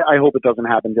 I hope it doesn't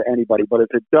happen to anybody, but if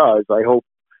it does, I hope,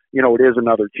 it is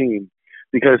another team,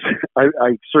 because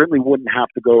I certainly wouldn't have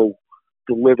to go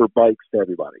deliver bikes to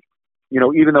everybody.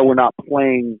 Even though we're not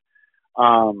playing,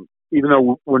 even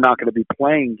though we're not going to be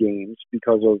playing games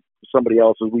because of somebody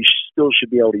else's, we still should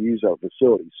be able to use our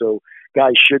facility. So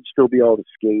guys should still be able to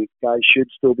skate. Guys should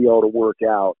still be able to work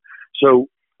out. So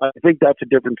I think that's a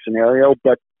different scenario,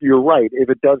 but you're right. If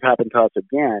it does happen to us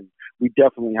again, we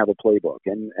definitely have a playbook,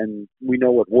 and we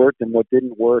know what worked and what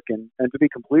didn't work. And to be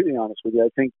completely honest with you, I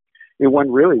think it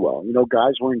went really well.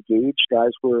 Guys were engaged.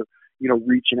 Guys were,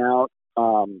 reaching out,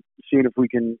 seeing if we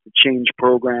can change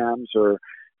programs or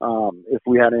if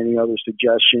we had any other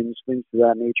suggestions, things of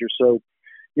that nature. So,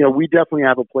 we definitely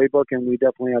have a playbook and we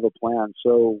definitely have a plan.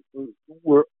 So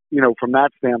we're, from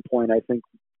that standpoint, I think,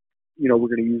 we're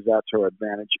going to use that to our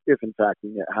advantage if, in fact,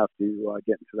 we have to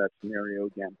get into that scenario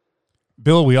again.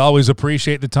 Bill, we always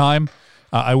appreciate the time.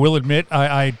 I will admit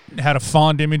I had a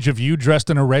fond image of you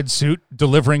dressed in a red suit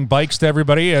delivering bikes to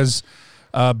everybody as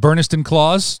Berniston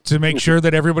Claus to make sure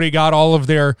that everybody got all of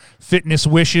their fitness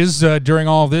wishes during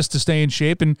all of this to stay in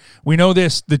shape. And we know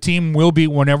this, the team will be,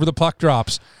 whenever the puck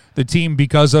drops, the team,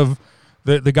 because of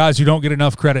the guys who don't get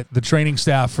enough credit, the training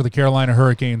staff for the Carolina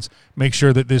Hurricanes, make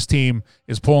sure that this team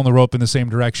is pulling the rope in the same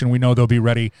direction. We know they'll be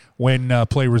ready when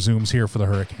play resumes here for the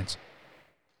Hurricanes.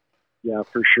 Yeah,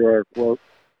 for sure. Well,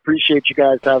 appreciate you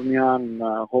guys having me on, and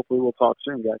hopefully we'll talk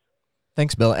soon, guys.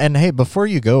 Thanks, Bill. And hey, before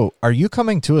you go, are you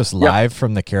coming to us live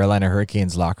from the Carolina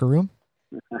Hurricanes locker room?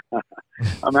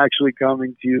 I'm actually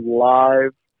coming to you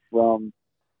live from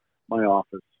my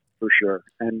office, for sure.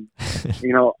 And,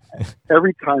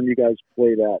 every time you guys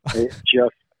play that, it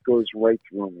just goes right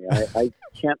through me. I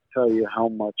can't tell you how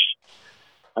much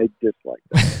I dislike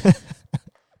that.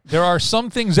 There are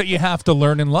some things that you have to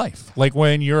learn in life. Like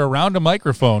when you're around a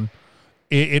microphone,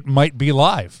 it might be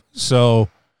live. So,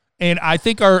 and I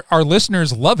think our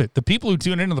listeners love it. The people who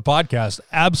tune into the podcast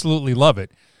absolutely love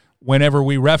it whenever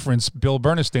we reference Bill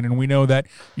Bernstein, and we know that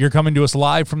you're coming to us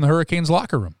live from the Hurricanes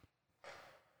locker room.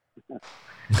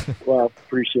 Well,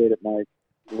 appreciate it, Mike.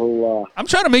 I'm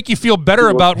trying to make you feel better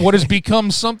about what has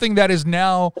become something that is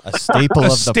now a staple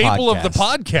of the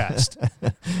podcast.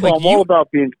 Well, I'm all about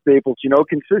being staples.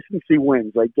 Consistency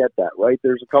wins. I get that, right?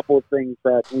 There's a couple of things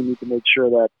that we need to make sure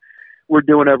that we're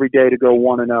doing every day to go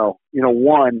 1-0.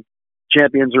 One,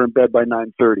 champions are in bed by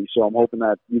 9:30, so I'm hoping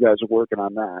that you guys are working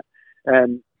on that.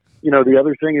 And the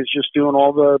other thing is just doing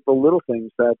all the little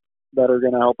things that are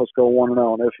going to help us go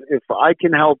 1-0. And if I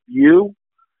can help you,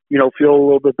 feel a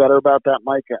little bit better about that,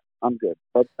 Mike, I'm good.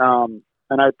 But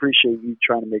and I appreciate you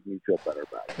trying to make me feel better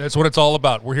about it. That's what it's all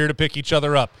about. We're here to pick each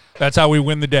other up. That's how we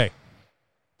win the day.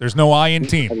 There's no I in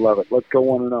team. I love it. Let's go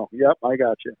 1-0. Yep, I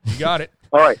got you. You got it.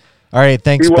 All right.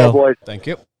 Thanks, Be well, Bill. boys. Thank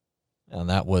you. And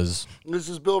that was... This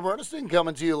is Bill Bernstein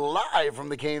coming to you live from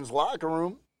the Canes locker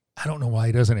room. I don't know why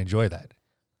he doesn't enjoy that.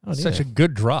 It's Such a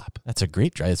good drop. That's a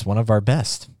great drive. It's one of our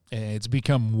best. It's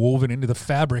become woven into the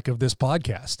fabric of this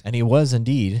podcast. And he was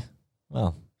indeed,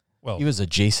 well, Well, he was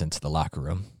adjacent to the locker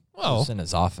room. He was in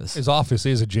his office. His office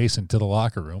is adjacent to the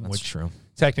locker room, That's which true.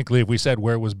 technically, if we said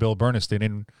where was Bill Bernstein,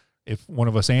 and if one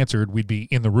of us answered, we'd be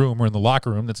in the room or in the locker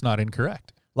room. That's not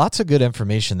incorrect. Lots of good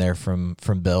information there from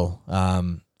Bill.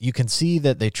 You can see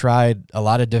that they tried a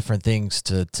lot of different things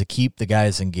to keep the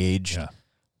guys engaged.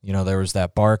 Yeah. There was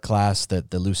that bar class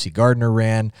that Lucy Gardner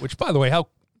ran. Which, by the way, how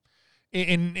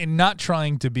in not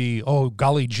trying to be, oh,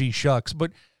 golly gee shucks,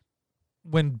 but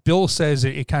when Bill says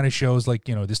it kind of shows like,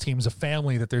 this team's a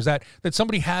family, that there's that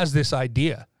somebody has this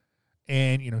idea.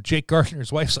 And, Jake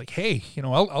Gardner's wife's like, hey,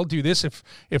 I'll do this if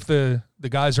the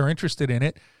guys are interested in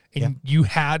it. And you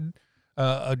had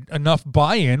enough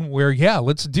buy-in where,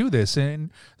 let's do this.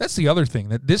 And that's the other thing,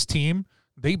 that this team,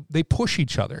 they push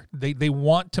each other. They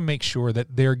want to make sure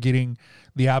that they're getting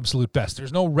the absolute best.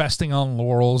 There's no resting on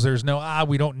laurels. There's no,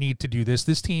 we don't need to do this.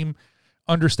 This team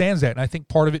understands that. And I think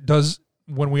part of it does,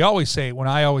 when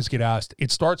I always get asked,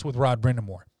 it starts with Rod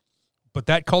Brindamore. But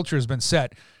that culture has been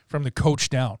set from the coach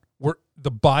down, where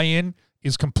the buy-in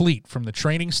is complete from the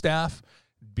training staff,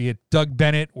 be it Doug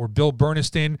Bennett or Bill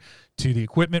Bernstein, to the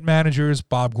equipment managers,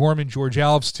 Bob Gorman, George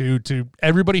Alves, to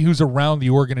everybody who's around the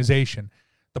organization.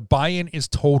 The buy-in is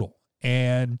total.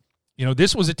 And,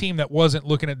 this was a team that wasn't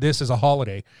looking at this as a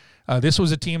holiday. This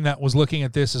was a team that was looking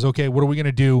at this as, okay, what are we going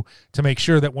to do to make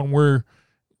sure that when we're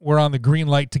on the green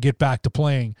light to get back to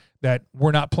playing, that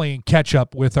we're not playing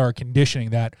catch-up with our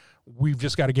conditioning, that we've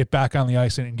just got to get back on the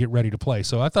ice and get ready to play.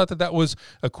 So I thought that was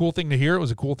a cool thing to hear. It was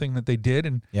a cool thing that they did.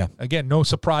 And, again, no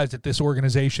surprise that this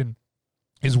organization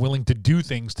is willing to do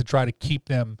things to try to keep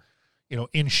them,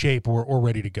 in shape or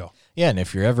ready to go. Yeah, and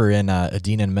if you're ever in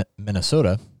Edina,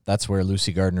 Minnesota, that's where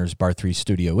Lucy Gardner's Bar 3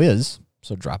 studio is.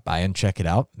 So drop by and check it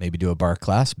out. Maybe do a bar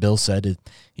class. Bill said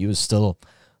he was still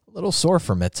a little sore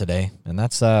from it today, and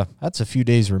that's a few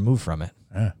days removed from it.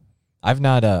 Yeah. I've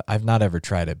not ever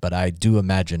tried it, but I do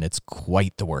imagine it's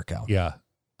quite the workout. Yeah,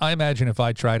 I imagine if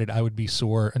I tried it, I would be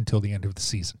sore until the end of the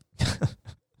season.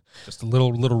 Just a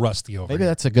little rusty over. Maybe here.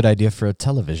 That's a good idea for a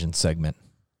television segment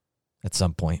at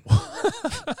some point.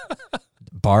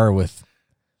 Bar with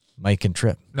Mike and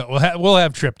Tripp. No, we'll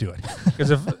have Tripp do it,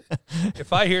 because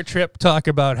if I hear Tripp talk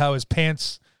about how his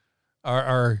pants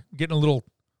are getting a little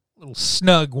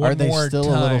snug one more time. Are they still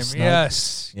a little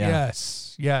snug?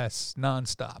 Yes,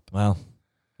 nonstop. Well,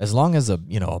 as long as a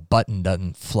button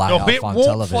doesn't fly off it on won't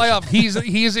television. fly off.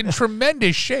 He is in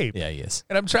tremendous shape. Yeah, he is.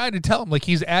 And I'm trying to tell him, like,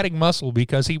 he's adding muscle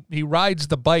because he rides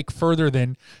the bike further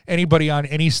than anybody on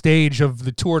any stage of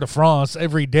the Tour de France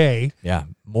every day. Yeah,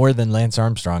 more than Lance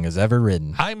Armstrong has ever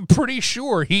ridden. I'm pretty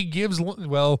sure he gave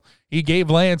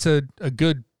Lance a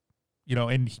good,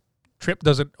 and Tripp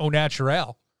doesn't au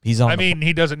naturel. He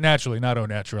doesn't naturally, not au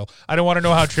natural. I don't want to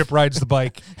know how Tripp rides the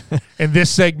bike. And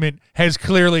this segment has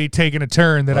clearly taken a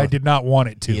turn that I did not want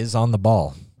it to. He is on the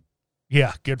ball.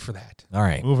 Yeah, good for that. All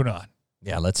right. Moving on.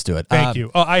 Yeah, let's do it. Thank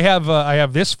you. Oh, I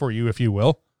have this for you, if you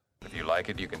will. If you like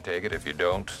it, you can take it. If you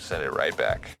don't, send it right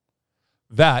back.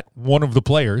 That one of the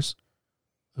players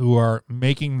who are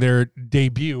making their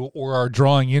debut or are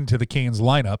drawing into the Canes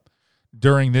lineup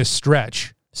during this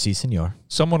stretch. Si, senor.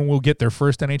 Someone will get their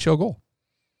first NHL goal.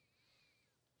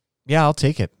 Yeah, I'll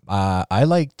take it. I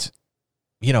liked,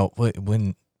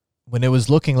 when it was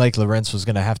looking like Lorentz was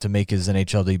going to have to make his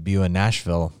NHL debut in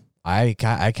Nashville, I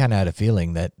kind of had a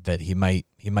feeling that he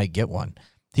might get one.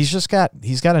 He's got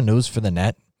a nose for the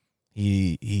net.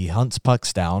 He hunts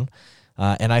pucks down,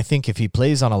 and I think if he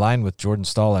plays on a line with Jordan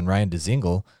Staal and Ryan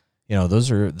Dzingel,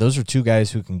 those are two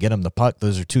guys who can get him the puck.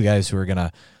 Those are two guys who are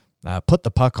going to put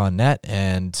the puck on net,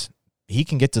 and he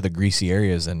can get to the greasy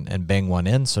areas and bang one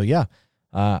in. So, yeah,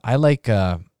 I like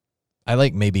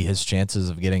maybe his chances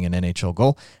of getting an NHL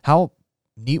goal. How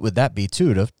neat would that be,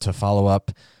 too, to follow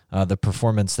up the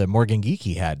performance that Morgan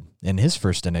Geekie had in his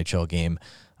first NHL game?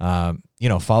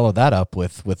 Follow that up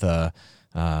with a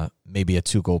maybe a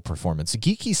 2-goal performance.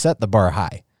 Geekie set the bar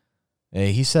high.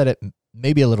 He set it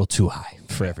maybe a little too high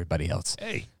for everybody else.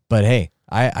 Hey. But hey,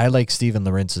 I like Steven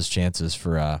Lorentz's chances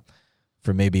for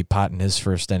maybe potting his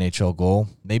first NHL goal.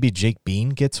 Maybe Jake Bean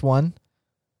gets one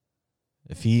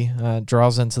if he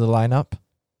draws into the lineup,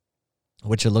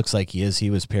 which it looks like he is. He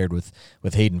was paired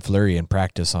with Hayden Fleury in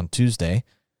practice on Tuesday.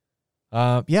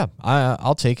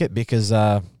 I'll take it because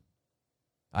I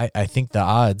think the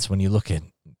odds, when you look at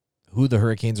who the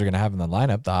Hurricanes are going to have in the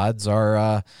lineup, the odds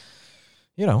are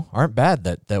aren't bad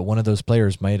that one of those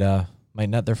players might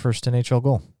net their first NHL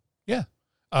goal. Yeah.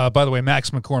 By the way,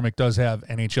 Max McCormick does have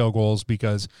NHL goals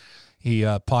because he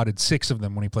potted 6 of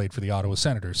them when he played for the Ottawa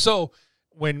Senators. So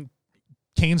when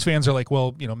Canes fans are like,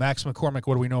 well, Max McCormick,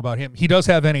 what do we know about him? He does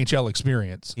have NHL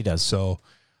experience. He does. So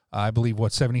I believe,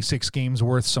 76 games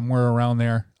worth, somewhere around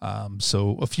there.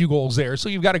 So a few goals there. So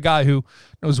you've got a guy who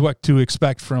knows what to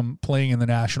expect from playing in the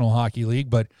National Hockey League.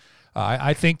 But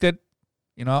I think that,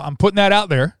 I'm putting that out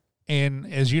there.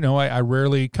 And as you know, I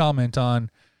rarely comment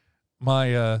on my,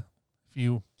 if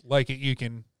you like it, you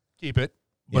can keep it.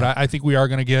 But Yeah. I think we are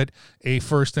going to get a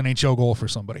first NHL goal for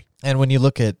somebody. And when you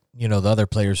look at, the other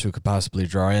players who could possibly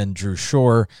draw in, Drew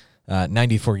Shore,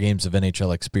 94 games of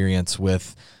NHL experience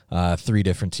with 3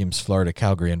 different teams, Florida,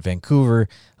 Calgary, and Vancouver.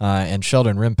 And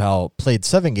Sheldon Rimpal played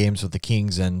 7 games with the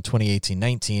Kings in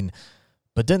 2018-19,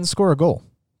 but didn't score a goal.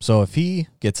 So if he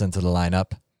gets into the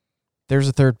lineup, there's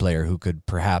a third player who could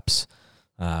perhaps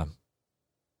find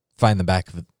the back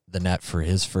of the net for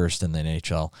his first in the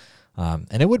NHL.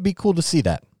 And it would be cool to see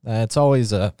that. It's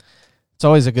always a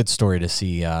good story to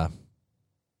see,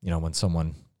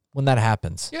 when that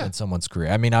happens in someone's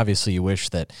career. I mean, obviously you wish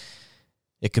that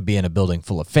it could be in a building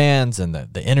full of fans and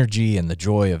the energy and the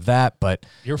joy of that, but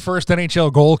Your first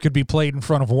NHL goal could be played in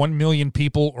front of 1 million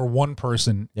people or one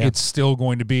person. Yeah. It's still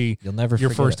going to be you'll never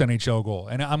your forget first it. NHL goal.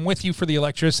 And I'm with you for the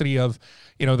electricity of,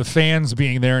 the fans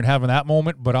being there and having that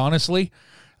moment. But honestly,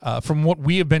 from what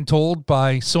we have been told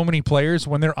by so many players,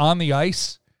 when they're on the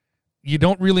ice, you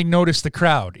don't really notice the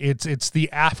crowd. It's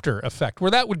the after effect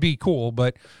where that would be cool.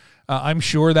 But I'm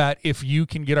sure that if you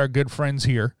can get our good friends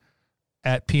here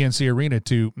at PNC Arena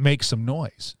to make some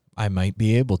noise, I might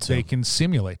be able to. they can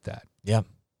simulate that. Yeah,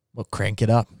 we'll crank it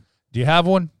up. Do you have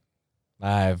one?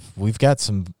 We've got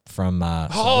some from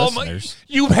some listeners.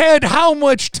 You've had how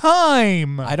much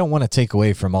time? I don't want to take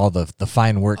away from all the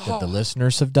fine work that the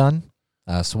listeners have done,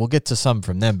 so we'll get to some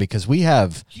from them because we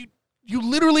have You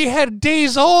literally had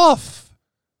days off.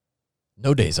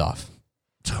 no days off.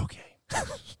 It's okay. All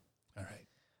right.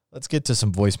 Let's get to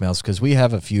some voicemails because we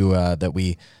have a few that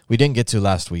we didn't get to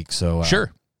last week. So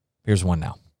Sure. Here's one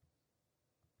now.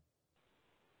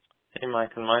 Hey,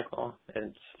 Mike and Michael.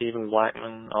 It's Stephen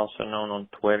Blackman, also known on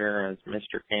Twitter as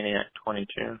Mr.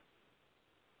 Caniac22.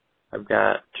 I've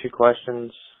got 2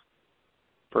 questions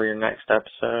for your next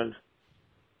episode.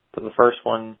 For the first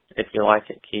one, if you like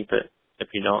it, keep it. If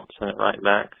you don't, send it right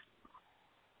back.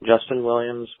 Justin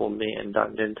Williams will be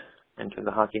inducted into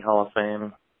the Hockey Hall of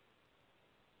Fame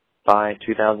by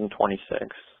 2026.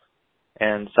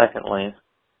 And secondly,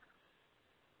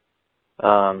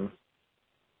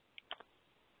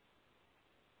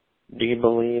 do you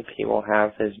believe he will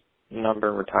have his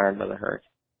number retired by the Hurricanes?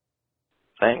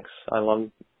 Thanks. I love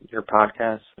your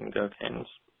podcast, and go Canes.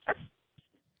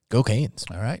 Go Canes.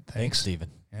 All right. Thanks, Thanks.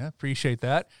 Steven. Yeah, appreciate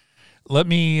that. Let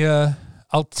me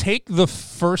I'll take the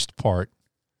first part.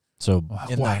 So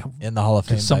in the Hall of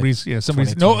Fame, Somebody's no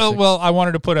 2026. well, I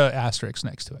wanted to put an asterisk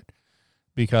next to it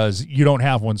because you don't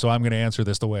have one, so I'm going to answer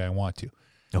this the way I want to.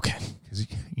 Okay. Because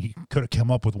you could have come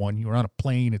up with one. You were on a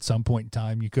plane at some point in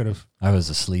time. You could have I was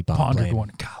asleep on the pondered plane.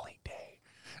 one. Golly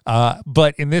day.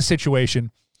 But in this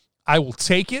situation, I will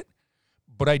take it,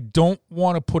 but I don't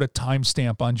want to put a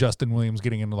timestamp on Justin Williams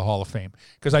getting into the Hall of Fame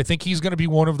because I think he's going to be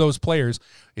one of those players.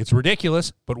 It's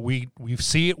ridiculous, but we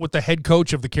see it with the head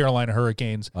coach of the Carolina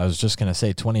Hurricanes. I was just going to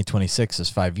say 2026 is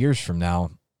 5 years from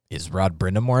now. Is Rod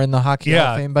Brindamore in the Hockey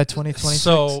Hall of Fame by 2026?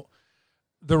 So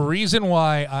the reason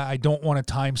why I don't want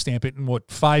to timestamp it in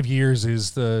 5 years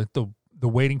is the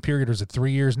waiting period, or is it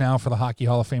 3 years now for the Hockey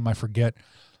Hall of Fame? I forget.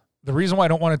 The reason why I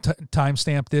don't want to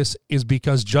timestamp this is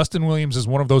because Justin Williams is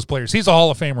one of those players. He's a Hall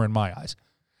of Famer in my eyes.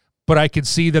 But I could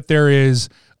see that there is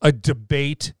a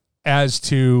debate as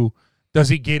to Does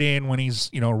he get in when he's,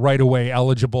 right away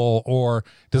eligible, or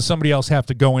does somebody else have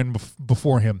to go in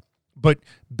before him? But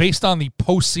based on the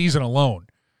postseason alone,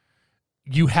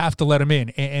 you have to let him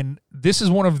in. And this is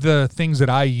one of the things that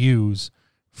I use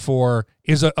for,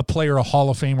 is a player a Hall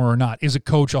of Famer or not? Is a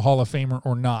coach a Hall of Famer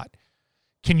or not?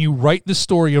 Can you write the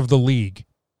story of the league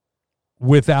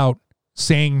without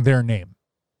saying their name?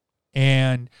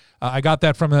 And I got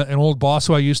that from an old boss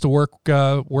who I used to work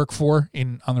for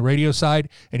on the radio side,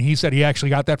 and he said he actually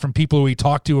got that from people who he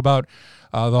talked to about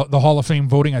the Hall of Fame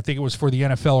voting. I think it was for the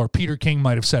NFL, or Peter King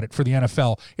might have said it for the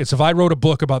NFL. It's, if I wrote a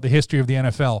book about the history of the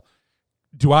NFL,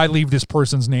 do I leave this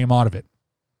person's name out of it?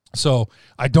 So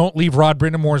I don't leave Rod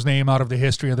Brindamore's name out of the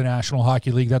history of the National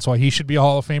Hockey League. That's why he should be a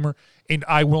Hall of Famer. And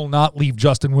I will not leave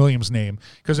Justin Williams' name,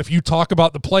 because if you talk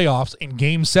about the playoffs in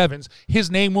Game 7s,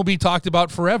 his name will be talked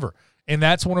about forever. And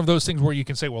that's one of those things where you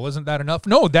can say, well, isn't that enough?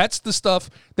 No, that's the stuff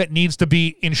that needs to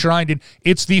be enshrined in.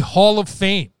 It's the Hall of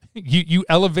Fame. You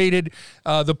elevated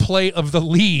the play of the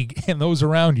league and those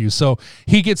around you. So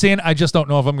he gets in. I just don't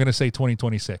know if I'm going to say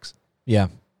 2026. Yeah.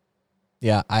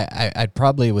 Yeah, I'd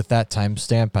probably, with that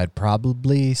timestamp, I'd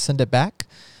probably send it back.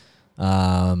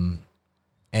 And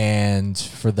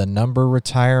for the number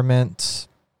retirement,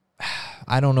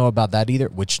 I don't know about that either.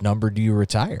 Which number do you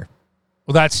retire?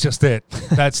 Well, that's just it.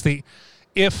 That's the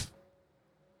if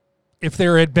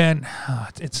there had been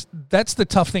that's the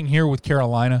tough thing here with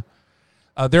Carolina.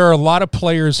 There are a lot of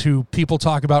players who people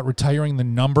talk about retiring the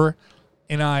number,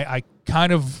 and I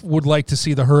kind of would like to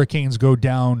see the Hurricanes go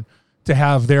down to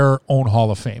have their own Hall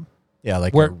of Fame. Yeah,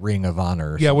 like a Ring of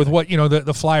Honor. Yeah, with what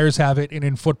the Flyers have it, and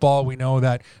in football we know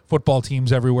that football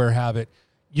teams everywhere have it.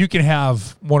 You can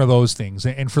have one of those things,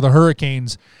 and for the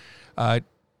Hurricanes,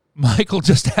 Michael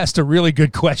just asked a really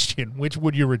good question. Which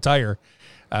would you retire,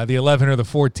 the 11 or the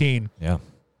 14? Yeah.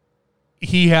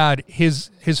 He had his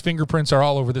fingerprints are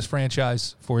all over this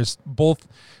franchise for his both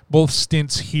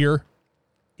stints here.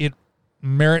 It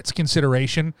merits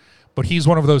consideration, but he's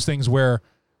one of those things where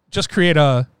just create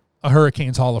a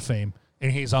Hurricanes Hall of Fame,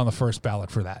 and he's on the first ballot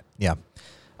for that. Yeah.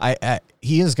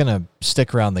 He is going to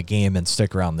stick around the game and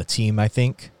stick around the team, I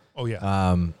think. Oh,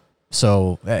 yeah.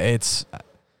 So it's...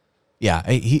 Yeah,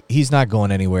 he's not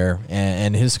going anywhere,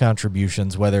 and his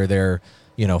contributions, whether they're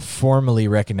formally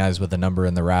recognized with a number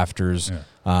in the rafters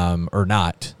or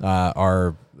not,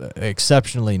 are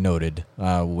exceptionally noted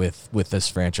with this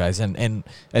franchise, and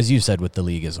as you said, with the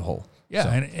league as a whole. Yeah, so.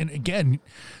 And again,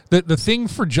 the thing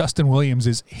for Justin Williams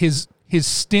is his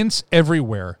stints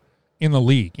everywhere in the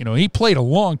league. He played a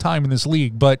long time in this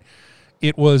league, but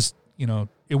it was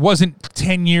it wasn't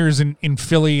 10 years in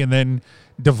Philly and then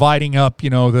dividing up,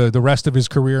 the rest of his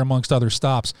career amongst other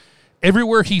stops.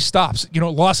 Everywhere he stops,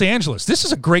 Los Angeles. This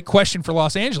is a great question for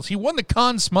Los Angeles. He won the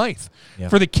Conn Smythe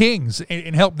for the Kings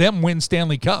and helped them win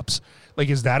Stanley Cups. Like,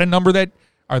 is that a number that,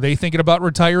 are they thinking about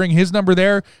retiring his number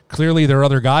there? Clearly, there are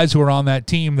other guys who are on that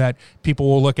team that people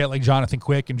will look at, like Jonathan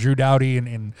Quick and Drew Doughty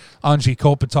and Anze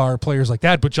Kopitar, players like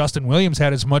that. But Justin Williams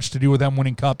had as much to do with them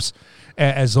winning cups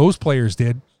as those players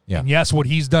did. Yeah. And yes, what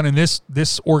he's done in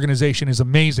this organization is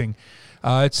amazing.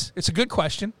 It's a good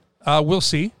question. We'll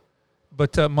see.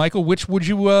 But, Michael, which would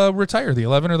you retire, the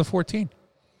 11 or the 14?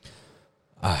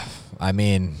 I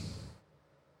mean,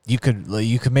 you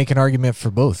could make an argument for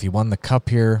both. He won the cup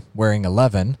here wearing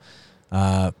 11,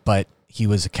 but he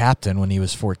was a captain when he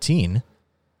was 14.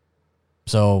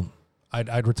 So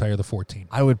I'd retire the 14.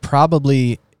 I would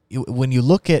probably, when you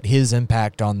look at his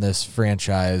impact on this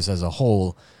franchise as a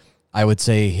whole, I would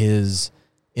say his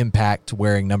impact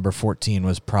wearing number 14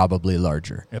 was probably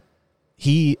larger. Yep.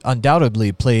 He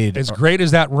undoubtedly played... As great as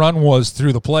that run was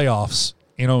through the playoffs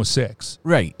in 2006.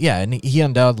 Right, yeah, and he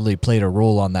undoubtedly played a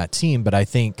role on that team, but I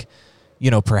think,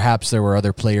 perhaps there were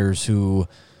other players who...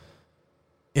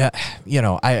 Yeah,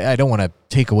 I don't want to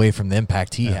take away from the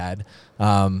impact he had,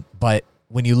 but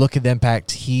when you look at the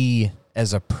impact he,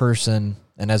 as a person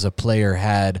and as a player,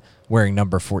 had wearing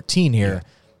number 14 here,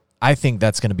 I think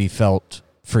that's going to be felt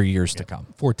for years to come.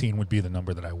 14 would be the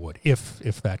number that I would, if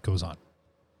that goes on.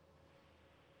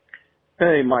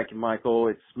 Hey, Mike and Michael.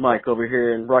 It's Mike over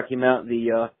here in Rocky Mount,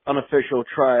 the unofficial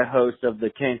tri-host of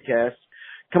the Canescast,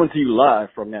 coming to you live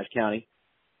from Nash County.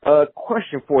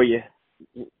 Question for you.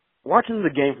 Watching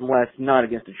the game from last night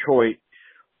against Detroit,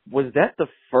 was that the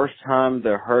first time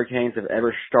the Hurricanes have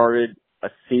ever started a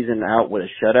season out with a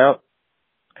shutout?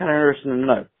 It's kind of interesting to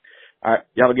know. All right,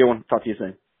 y'all have a good one. Talk to you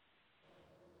soon.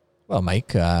 Well,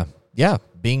 Mike,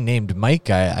 being named Mike,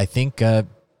 I think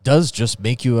does just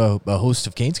make you a host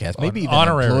of Canescast, maybe even an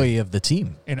employee of the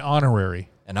team. An honorary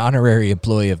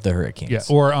employee of the Hurricanes. Yeah,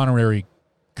 or honorary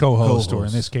co-host, or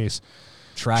in this case,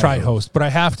 tri-host. But I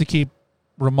have to keep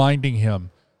reminding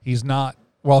him he's not,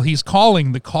 while he's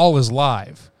calling, the call is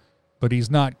live, but he's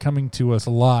not coming to us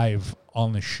live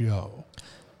on the show.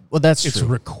 Well, that's It's true.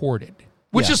 recorded,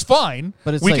 which Yeah. is fine.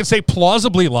 But it's we like- can say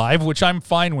plausibly live, which I'm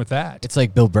fine with that. It's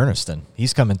like Bill Berniston.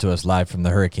 He's coming to us live from the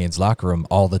Hurricanes locker room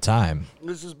all the time.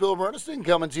 This is Bill Berniston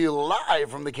coming to you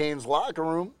live from the Canes locker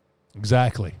room.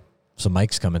 Exactly. So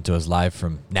Mike's coming to us live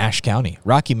from Nash County,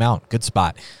 Rocky Mount. Good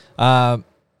spot.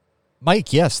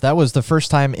 Mike, yes, that was the first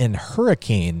time in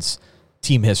Hurricanes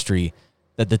team history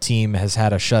that the team has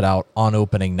had a shutout on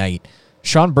opening night.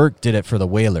 Sean Burke did it for the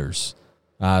Whalers.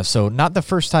 So not the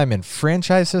first time in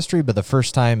franchise history, but the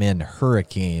first time in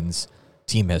Hurricanes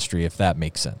team history, if that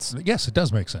makes sense. Yes, it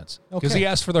does make sense. Because Okay. he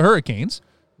asked for the Hurricanes.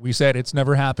 We said it's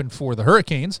never happened for the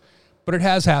Hurricanes, but it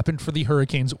has happened for the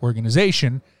Hurricanes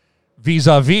organization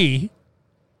vis-a-vis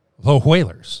the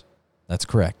Whalers. That's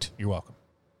correct. You're welcome.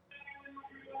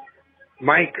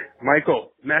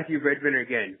 Michael, Matthew Redmond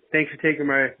again. Thanks for taking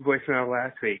my voicemail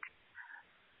last week.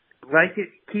 Like it,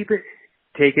 keep it,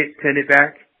 take it, send it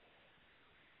back.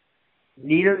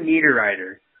 Nino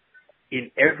Niederreiter, in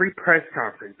every press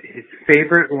conference, his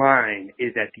favorite line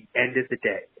is at the end of the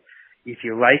day. If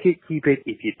you like it, keep it.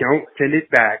 If you don't, send it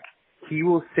back. He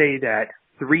will say that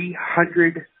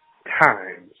 300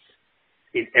 times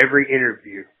in every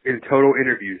interview, in total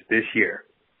interviews this year.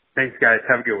 Thanks, guys.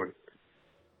 Have a good one.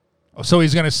 So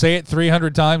he's going to say it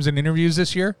 300 times in interviews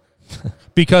this year?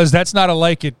 Because that's not a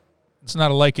like it. It's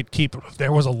not a like it, keep it.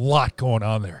 There was a lot going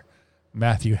on there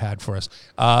Matthew had for us.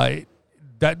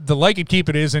 That the like it, keep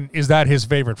it is that his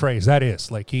favorite phrase? That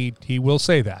is. Like he will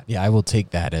say that. Yeah, I will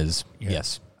take that as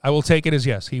yes. I will take it as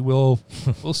yes. He will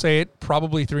say it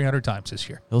probably 300 times this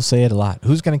year. He'll say it a lot.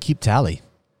 Who's going to keep tally?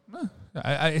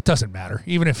 It doesn't matter,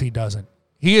 even if he doesn't.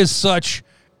 He is such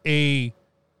a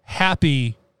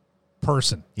happy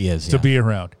person He is to yeah. be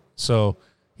around. So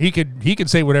he could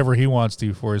say whatever he wants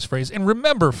to for his phrase. And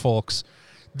remember, folks,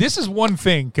 this is one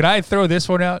thing. Can I throw this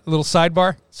one out? A little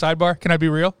sidebar? Sidebar? Can I be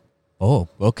real? Oh,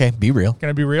 okay. Be real. Can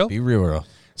I be real? Be real.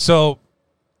 So,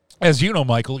 as you know,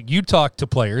 Michael, you talk to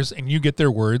players and you get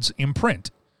their words in print.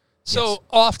 So Yes.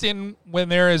 often when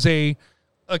there is a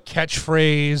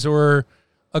catchphrase or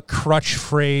a crutch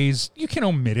phrase, you can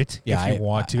omit it Yeah, if you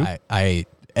want to. I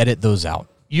edit those out.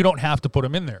 You don't have to put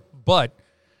them in there. But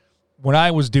when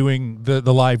I was doing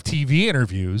the live TV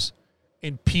interviews,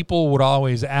 and people would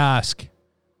always ask,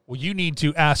 well, you need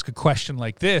to ask a question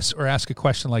like this or ask a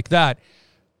question like that.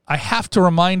 I have to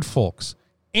remind folks,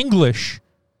 English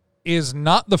is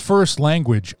not the first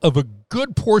language of a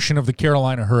good portion of the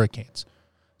Carolina Hurricanes.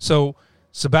 So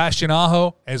Sebastian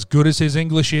Aho, as good as his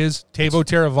English is, Teuvo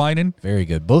Teravainen, Very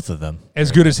good. Both of them.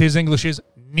 as good as his English is,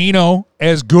 Nino,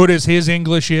 as good as his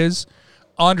English is,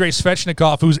 Andrei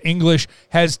Svechnikov, whose English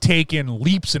has taken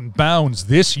leaps and bounds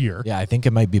this year. Yeah, I think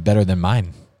it might be better than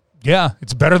mine. Yeah,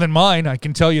 it's better than mine, I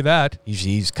can tell you that.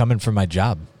 He's coming for my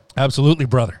job. Absolutely,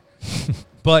 brother.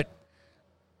 But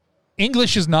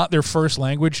English is not their first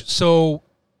language, so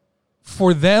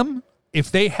for them,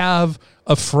 if they have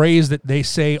a phrase that they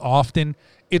say often,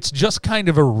 it's just kind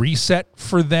of a reset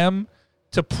for them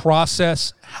to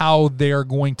process how they're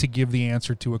going to give the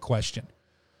answer to a question.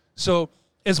 So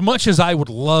as much as I would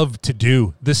love to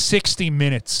do the 60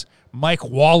 Minutes Mike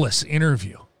Wallace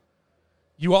interview,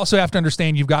 you also have to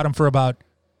understand you've got him for about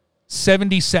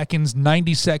 70 seconds,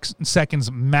 90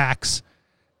 seconds max,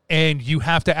 and you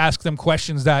have to ask them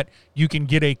questions that you can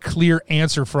get a clear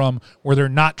answer from where they're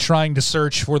not trying to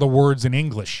search for the words in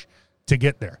English to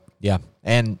get there. Yeah,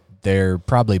 and they're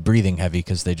probably breathing heavy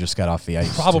because they just got off the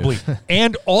ice. Probably. too.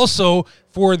 And also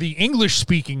for the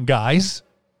English-speaking guys,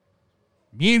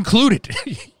 me included,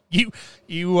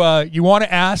 you want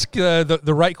to ask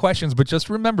the right questions, but just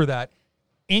remember that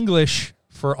English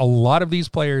for a lot of these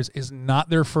players is not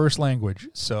their first language.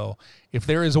 So if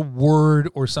there is a word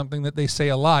or something that they say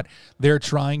a lot, they're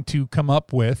trying to come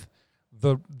up with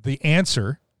the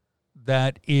answer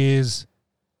that is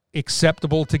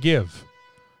acceptable to give,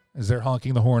 as they're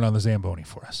honking the horn on the Zamboni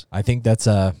for us. I think that's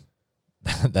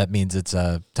that means it's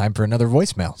time for another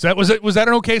voicemail. So was that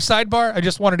an okay sidebar? I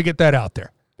just wanted to get that out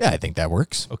there. Yeah, I think that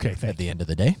works. Okay, At the end of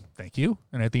the day. thank you.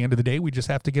 And at the end of the day, we just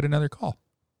have to get another call.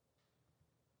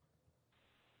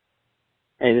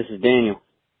 Hey, this is Daniel.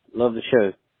 Love the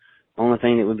show. Only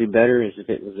thing that would be better is if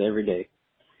it was every day.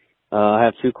 I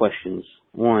have two questions.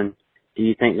 One, do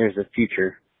you think there's a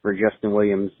future for Justin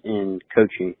Williams in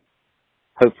coaching?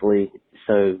 Hopefully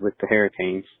so with the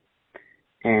Hurricanes.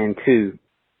 And two,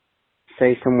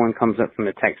 say someone comes up from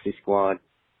the taxi squad.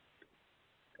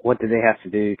 What do they have to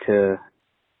do to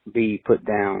be put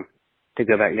down, to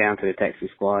go back down to the taxi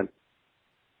squad?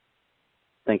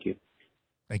 Thank you.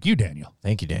 Thank you, Daniel.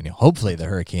 Thank you, Daniel. Hopefully the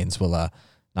Hurricanes will not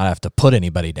have to put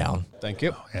anybody down. Thank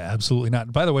you. Oh, yeah, absolutely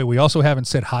not. By the way, we also haven't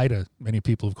said hi to many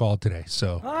people who've called today,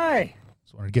 so Hi.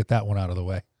 just want to get that one out of the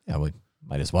way. Yeah, we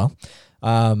might as well.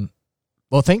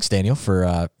 Well, thanks, Daniel,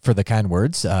 for the kind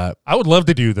words. I would love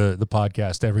to do the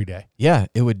podcast every day. Yeah,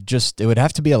 it would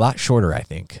have to be a lot shorter, I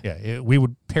think. Yeah, we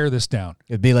would pare this down.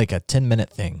 It'd be like a 10-minute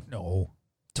thing. No.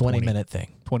 20-minute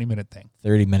thing. 20-minute thing.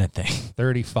 30-minute thing.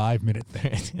 35-minute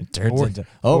thing. It turns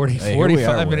 40, into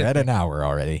 45 minutes. We're at an hour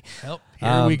already. Well,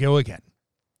 here we go again.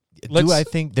 Do I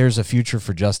think there's a future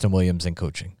for Justin Williams in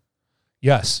coaching?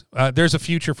 Yes. There's a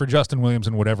future for Justin Williams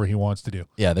in whatever he wants to do.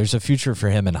 Yeah, there's a future for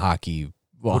him in hockey.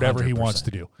 100%. Whatever he wants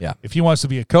to do. Yeah. If he wants to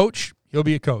be a coach, he'll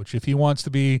be a coach. If he wants to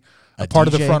be a part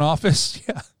of the front office,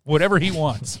 yeah, whatever he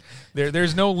wants.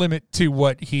 There's no limit to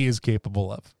what he is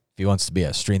capable of. If he wants to be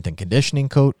a strength and conditioning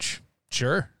coach,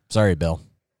 sure. Sorry, Bill.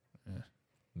 Yeah.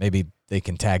 Maybe they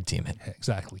can tag team it.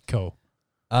 Exactly.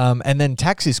 And then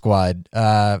Taxi Squad,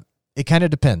 it kind of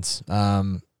depends.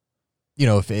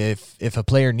 If a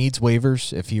player needs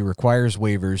waivers, if he requires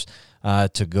waivers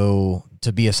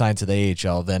to be assigned to the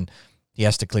AHL, then he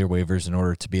has to clear waivers in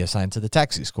order to be assigned to the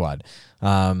Taxi Squad.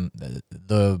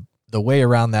 The way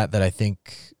around that I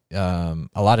think a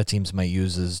lot of teams might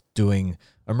use is doing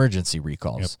emergency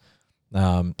recalls.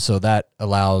 Yep. So that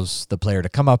allows the player to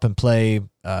come up and play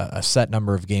a set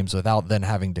number of games without then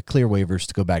having to clear waivers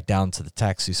to go back down to the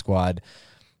Taxi Squad.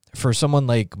 For someone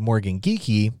like Morgan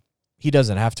Geekie, he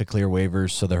doesn't have to clear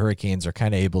waivers, so the Hurricanes are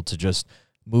kind of able to just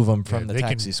move him from the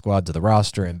Taxi Squad to the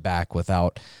roster and back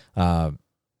without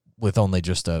with only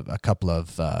just a couple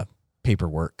of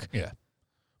paperwork. Yeah.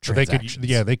 So they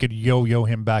could yo-yo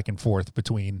him back and forth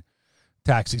between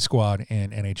Taxi Squad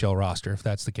and NHL roster if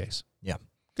that's the case. Yeah.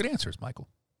 Good answers, Michael.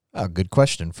 Good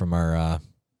question from our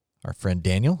friend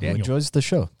Daniel, who enjoys the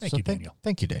show. Thank you, Daniel.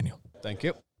 Thank you, Daniel. Thank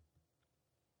you.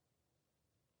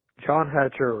 John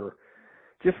Hatcher,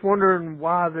 just wondering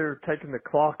why they're taking the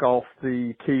clock off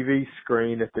the TV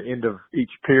screen at the end of each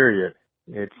period.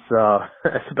 It's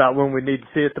about when we need to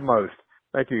see it the most.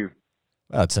 Thank you.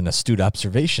 Well, it's an astute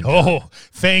observation. Oh,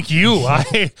 thank you.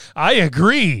 I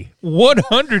agree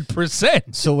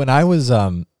 100%. So when I was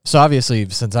so obviously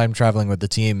since I'm traveling with the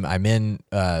team, I'm in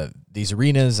these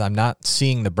arenas. I'm not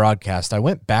seeing the broadcast. I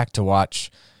went back to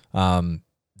watch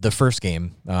the first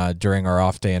game during our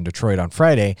off day in Detroit on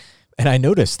Friday, and I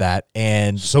noticed that,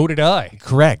 and so did I.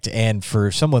 Correct. And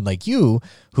for someone like you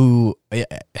who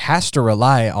has to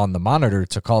rely on the monitor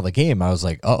to call the game, I was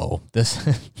like, "Uh-oh, this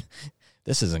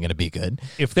isn't going to be good."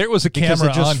 If there was a camera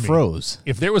it just on me, froze.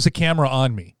 If there was a camera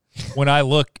on me, when I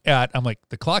look at, I'm like,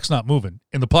 the clock's not moving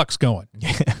and the puck's going.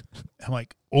 I'm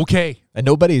like, okay. And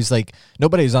nobody's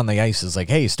on the ice is like,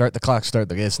 hey, start the clock,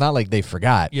 it's not like they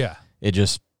forgot. Yeah. It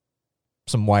just,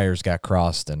 some wires got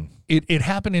crossed and. It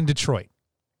happened in Detroit.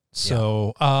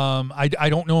 So I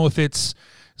don't know if it's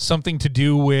something to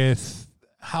do with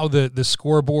how the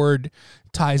scoreboard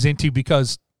ties into,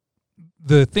 because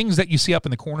the things that you see up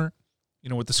in the corner,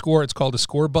 with the score, it's called a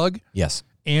score bug. Yes.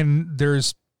 And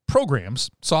there's programs,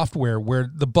 software, where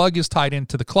the bug is tied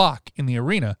into the clock in the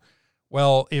arena.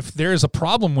 Well, if there's a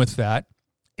problem with that,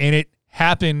 and it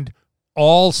happened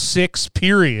all 6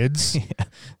 periods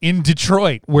in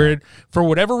Detroit, where for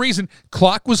whatever reason,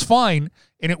 clock was fine,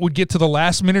 and it would get to the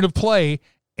last minute of play,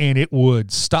 and it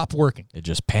would stop working. It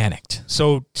just panicked.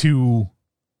 So to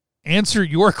answer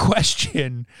your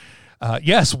question,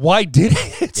 yes, why did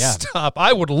it stop?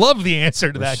 I would love the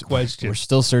answer to that question. We're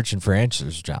still searching for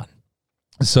answers, John.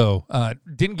 So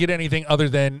didn't get anything other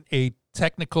than a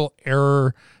technical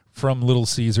error from Little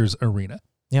Caesars Arena.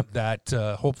 Yep. That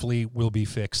hopefully will be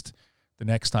fixed the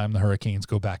next time the Hurricanes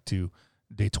go back to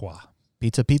Detroit.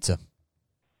 Pizza.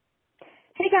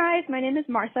 Hey guys, my name is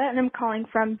Martha and I'm calling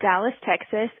from Dallas,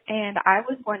 Texas, and I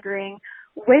was wondering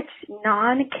which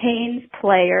non-Canes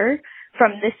player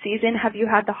from this season have you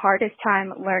had the hardest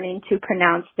time learning to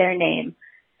pronounce their name?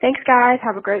 Thanks guys,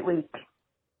 have a great week.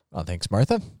 Well, thanks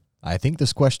Martha. I think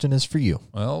this question is for you.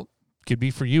 Well, could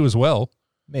be for you as well.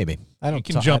 Maybe. You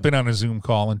can jump in on a Zoom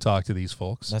call and talk to these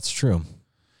folks. That's true.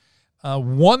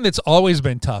 One that's always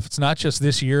been tough. It's not just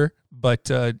this year, but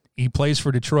he plays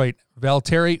for Detroit.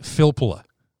 Valtteri Filppula.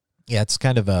 Yeah, it's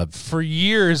kind of a. For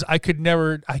years, I could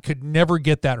never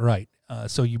get that right.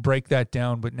 So you break that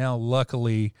down, but now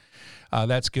luckily,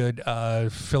 that's good.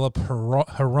 Philip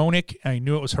Hronek. I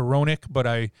knew it was Hronek, but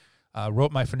I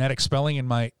wrote my phonetic spelling, and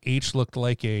my H looked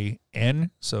like a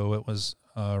N, so it was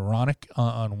Hronek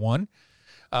on one.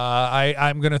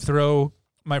 I'm going to throw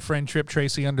my friend Trip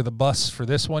Tracy under the bus for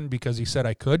this one because he said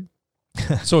I could.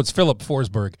 So it's Philip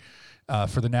Forsberg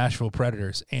for the Nashville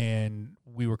Predators. And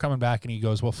we were coming back, and he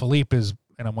goes, well, Philippe is,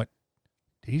 and I went,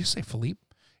 did you just say Philippe?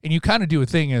 And you kind of do a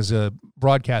thing as a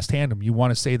broadcast tandem. You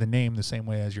want to say the name the same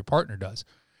way as your partner does.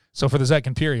 So for the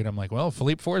second period, I'm like, well,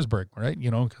 Philippe Forsberg, right?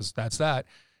 Because that's that.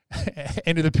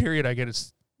 End of the period, I get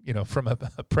it, from a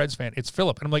Preds fan, it's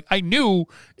Philip. And I'm like, I knew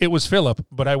it was Philip,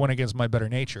 but I went against my better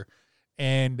nature.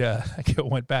 And I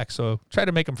went back. So try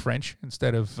to make him French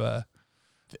instead of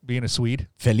being a Swede.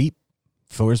 Philippe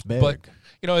Forsberg. But,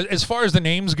 as far as the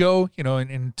names go,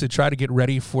 and to try to get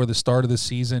ready for the start of the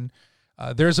season,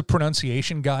 there's a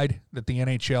pronunciation guide that the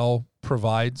NHL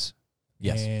provides.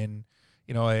 Yes. And,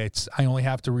 I only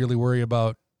have to really worry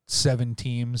about 7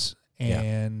 teams.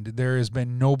 And there has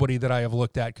been nobody that I have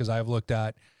looked at, because I've looked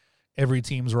at every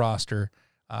team's roster.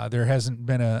 There hasn't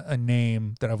been a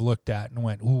name that I've looked at and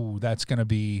went, ooh, that's going to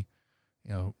be,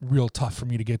 real tough for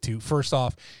me to get to. First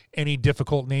off, any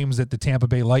difficult names that the Tampa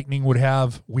Bay Lightning would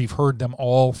have, we've heard them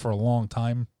all for a long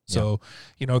time. So,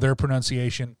 their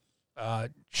pronunciation.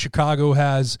 Chicago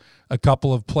has a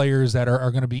couple of players that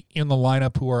are going to be in the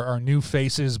lineup who are new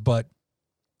faces, but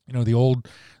the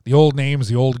old names,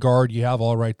 the old guard, you have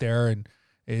all right there, and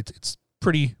it's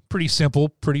pretty simple,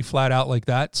 pretty flat out like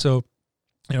that. So,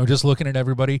 just looking at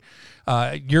everybody,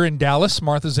 you're in Dallas,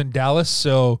 Martha's in Dallas,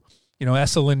 so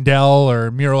Esa Lindell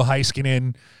or Miro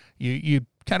Heiskanen, you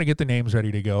kind of get the names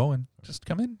ready to go and just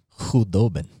come in.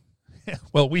 Khudobin.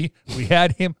 Well, we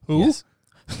had him. Who? Yes.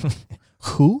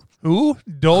 Who?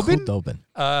 Dobin? Dobin.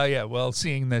 Yeah, well,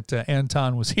 seeing that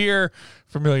Anton was here,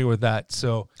 familiar with that.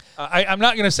 So I'm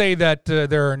not going to say that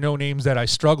there are no names that I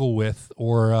struggle with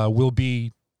or will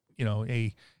be,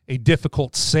 a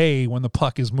difficult say when the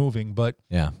puck is moving. But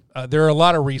there are a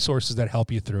lot of resources that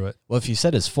help you through it. Well, if you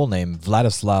said his full name,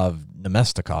 Vladislav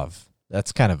Nemestikov,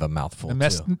 that's kind of a mouthful,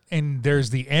 too. And there's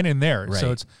the N in there. Right.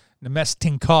 So it's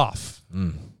Nemestinkov.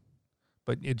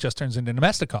 But it just turns into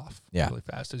Nemestikov really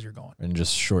fast as you're going. And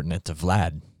just shorten it to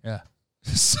Vlad. Yeah.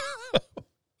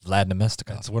 Vlad Nemestikov.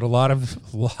 That's what a lot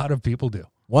of people do.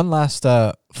 One last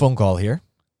phone call here.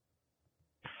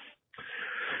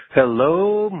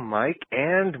 Hello, Mike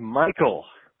and Michael.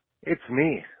 It's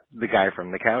me, the guy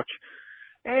from the couch.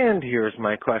 And here's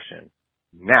my question.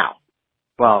 Now,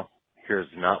 well, here's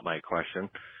not my question.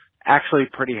 Actually,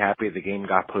 pretty happy the game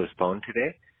got postponed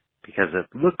today, because it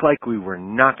looked like we were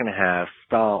not going to have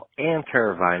Stahl and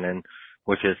Teravainen,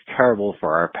 which is terrible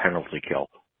for our penalty kill.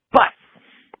 But,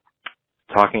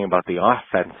 talking about the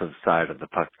offensive side of the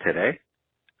puck today,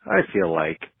 I feel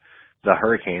like the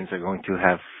Hurricanes are going to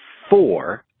have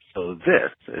 4, so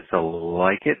this is a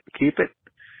like it, keep it.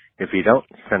 If you don't,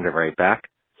 send it right back.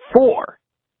 4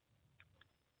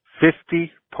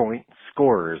 50-point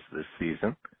scorers this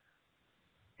season.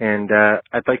 And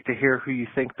I'd like to hear who you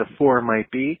think the 4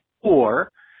 might be. Or,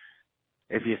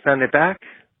 if you send it back,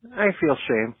 I feel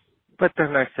shame, but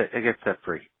then it gets set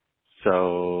free.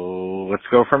 So, let's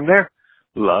go from there.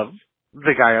 Love,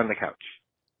 the guy on the couch.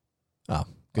 Oh,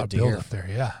 good to hear. There,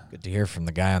 yeah. Good to hear from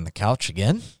the guy on the couch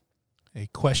again. A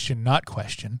question, not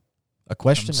question. A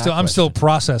question, I'm still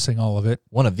processing all of it.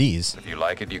 One of these. If you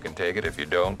like it, you can take it. If you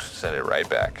don't, send it right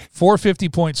back. 4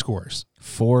 50-point scores.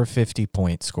 4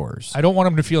 50-point scores. I don't want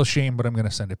him to feel shame, but I'm going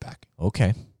to send it back.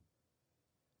 Okay.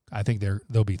 I think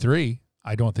there'll be 3.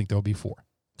 I don't think there'll be 4.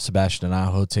 Sebastian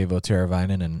Aho, Teuvo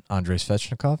Teravainen, and Andrei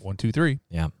Svechnikov. 1, 2, 3.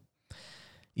 Yeah.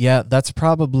 Yeah, that's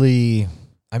probably,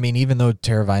 I mean, even though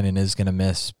Teravainen is going to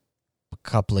miss a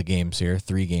couple of games here,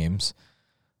 3 games.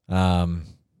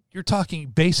 You're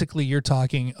talking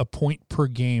a point per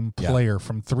game player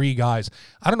from 3 guys.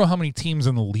 I don't know how many teams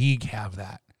in the league have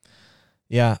that.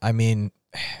 Yeah, I mean,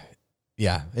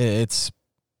 yeah, it's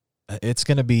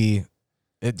going to be,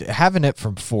 having it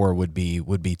from 4 would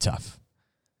be tough.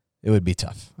 It would be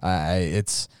tough.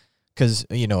 It's because,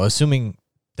 assuming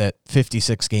that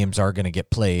 56 games are going to get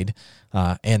played,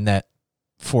 and that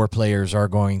 4 players are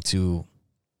going to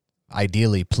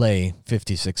ideally play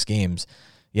 56 games.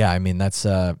 Yeah, I mean, that's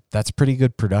pretty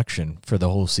good production for the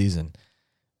whole season.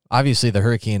 Obviously, the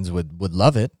Hurricanes would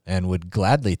love it and would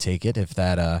gladly take it if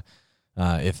that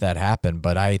happened.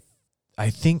 But I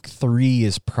think 3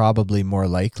 is probably more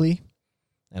likely.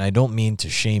 And I don't mean to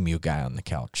shame you, guy on the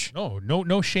couch.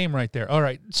 No shame right there. All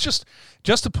right, it's just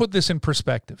to put this in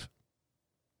perspective.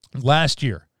 Last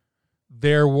year,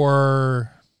 there were,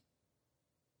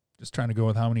 just trying to go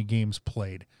with how many games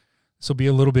played. This will be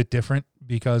a little bit different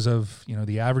because of,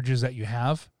 the averages that you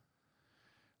have.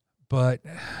 But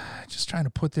just trying to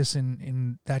put this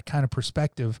in that kind of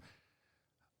perspective,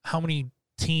 how many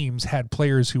teams had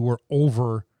players who were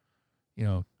over,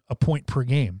 a point per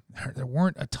game? There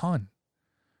weren't a ton.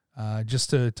 Just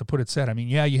to put it said, I mean,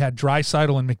 yeah, you had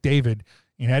Draisaitl and McDavid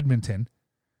in Edmonton,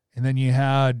 And then you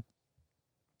had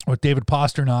David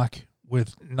Pastrnak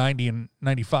with 90 and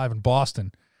 95 in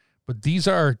Boston. But these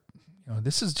are,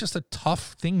 this is just a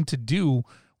tough thing to do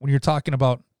when you're talking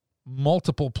about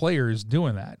multiple players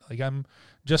doing that. Like, I'm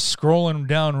just scrolling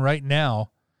down right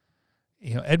now.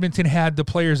 Edmonton had the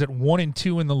players at 1 and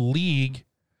 2 in the league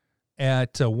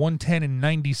at 110 and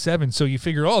 97. So you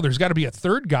figure, there's got to be a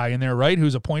third guy in there, right?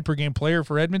 Who's a point per game player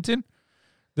for Edmonton.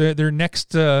 Their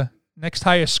next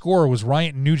highest scorer was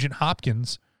Ryan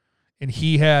Nugent-Hopkins, and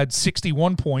he had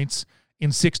 61 points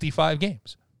in 65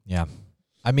 games. Yeah.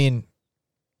 I mean,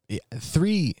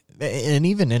 3, and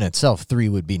even in itself, 3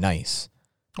 would be nice.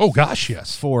 Oh, gosh,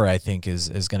 yes. 4, I think,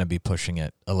 is going to be pushing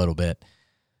it a little bit.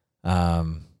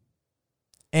 And,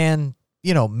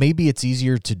 maybe it's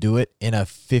easier to do it in a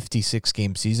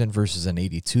 56-game season versus an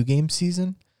 82-game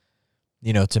season,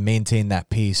 to maintain that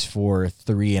pace for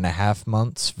 3.5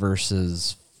 months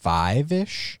versus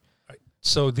 5-ish.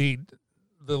 So the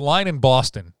line in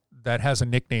Boston that has a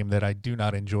nickname that I do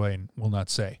not enjoy and will not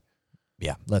say.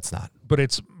 Yeah, let's not. But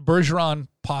it's Bergeron,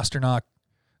 Pastrnak,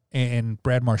 and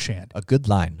Brad Marchand. A good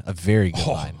line. A very good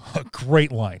line. A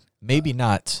great line. Maybe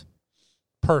not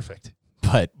perfect,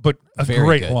 but a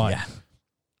great good, line. Yeah.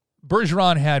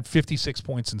 Bergeron had 56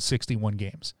 points in 61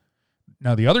 games.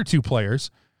 Now, the other two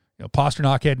players,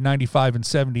 Pastrnak had 95 and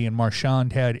 70, and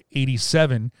Marchand had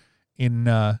 87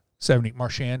 in 70.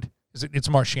 Marchand, it's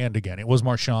Marchand again. It was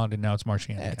Marchand, and now it's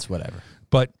Marchand. It's whatever.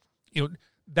 But,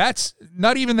 that's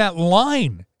not even that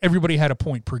line. Everybody had a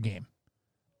point per game.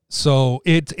 So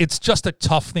it's just a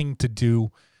tough thing to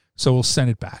do. So we'll send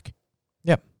it back.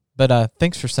 Yep. But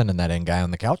thanks for sending that in, Guy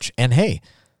on the Couch. And hey,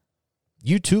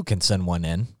 you too can send one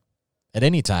in at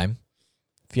any time.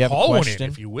 If you have Call a question, one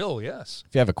in, if you will, yes.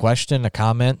 If you have a question, a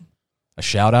comment, a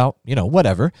shout out,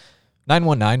 whatever.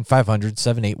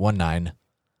 919-500-7819.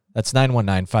 That's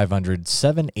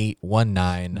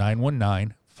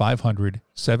 919-500-7819.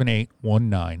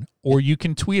 919-500-7819. Or you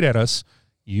can tweet at us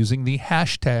using the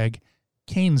hashtag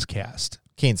CanesCast.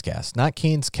 CanesCast, not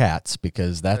Canes Cats,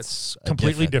 because that's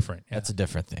completely different. That's a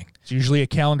different thing. It's usually a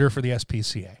calendar for the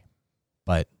SPCA.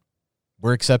 But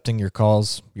we're accepting your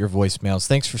calls, your voicemails.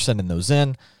 Thanks for sending those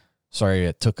in. Sorry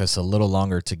it took us a little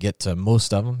longer to get to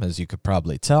most of them, as you could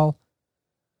probably tell.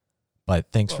 But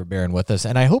thanks for bearing with us.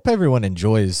 And I hope everyone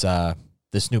enjoys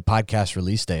this new podcast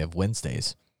release day of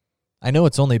Wednesdays. I know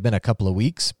it's only been a couple of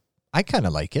weeks. I kind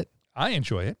of like it. I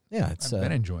enjoy it. Yeah, I've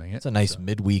been enjoying it. It's a nice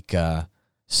midweek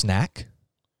snack.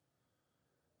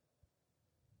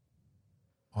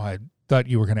 Oh, I thought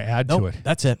you were going to add to it.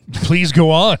 That's it. Please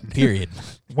go on. Period.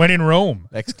 When in Rome.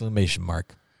 Exclamation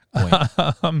mark.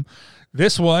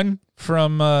 This one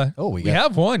from we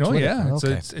have one. Oh, Twitter. yeah.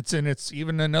 Okay. It's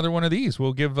even another one of these.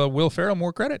 We'll give Will Ferrell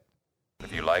more credit.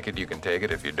 If you like it, you can take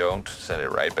it. If you don't, send it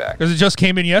right back. Because it just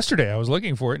came in yesterday. I was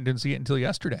looking for it and didn't see it until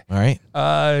yesterday. All right.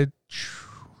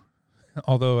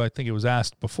 Although I think it was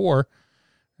asked before.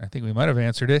 I think we might have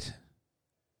answered it.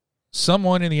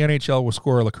 Someone in the NHL will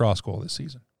score a lacrosse goal this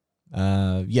season.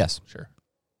 Yes. Sure.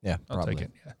 Yeah, I'll probably. take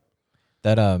it. Yeah.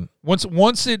 That once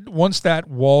that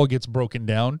wall gets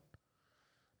broken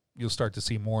you'll start to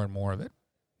see more and more of it.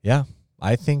 Yeah.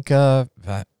 I think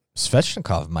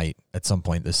Svechnikov might at some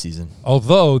point this season.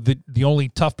 Although the only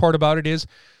tough part about it is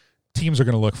teams are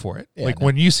going to look for it. Yeah,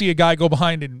 when you see a guy go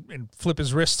behind and flip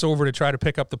his wrists over to try to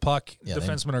pick up the puck,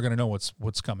 defensemen are going to know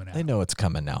what's coming out. They know it's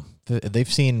coming now.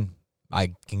 They've seen,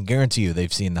 I can guarantee you,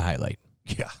 they've seen the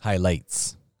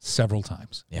highlights several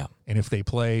times. Yeah. And if they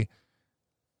play a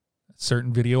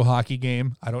certain video hockey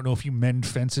game, I don't know if you mend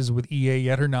fences with EA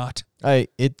yet or not.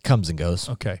 It comes and goes.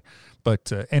 Okay. But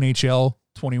NHL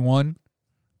 21,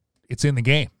 it's in the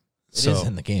game. It is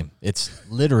in the game. It's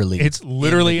literally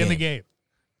in the game.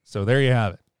 So there you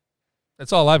have it.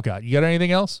 That's all I've got. You got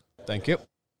anything else? Thank you.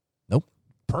 Nope.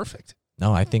 Perfect.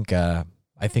 No, I think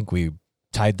we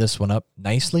tied this one up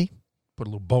nicely. Put a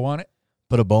little bow on it.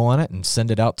 Put a bow on it and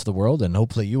send it out to the world, and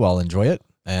hopefully you all enjoy it.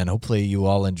 And hopefully you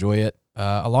all enjoy it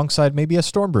alongside maybe a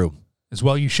Storm Brew. As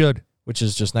well you should. Which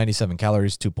is just 97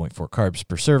 calories, 2.4 carbs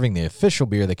per serving, the official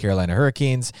beer of the Carolina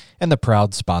Hurricanes, and the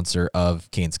proud sponsor of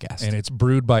CanesCast. And it's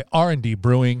brewed by R&D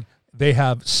Brewing. They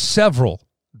have several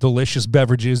delicious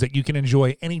beverages that you can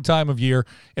enjoy any time of year.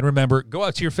 And remember, go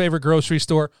out to your favorite grocery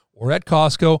store or at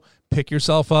Costco, pick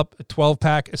yourself up a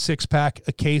 12-pack, a 6-pack,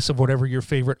 a case of whatever your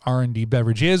favorite R&D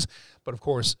beverage is. But, of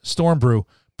course, Storm Brew,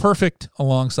 perfect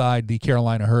alongside the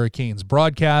Carolina Hurricanes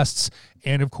broadcasts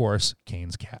and, of course,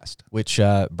 CanesCast. Which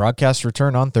broadcasts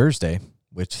return on Thursday,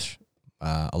 which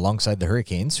alongside the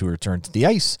Hurricanes, who return to the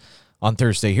ice on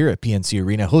Thursday here at PNC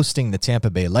Arena, hosting the Tampa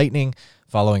Bay Lightning,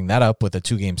 following that up with a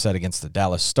 2-game set against the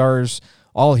Dallas Stars,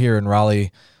 all here in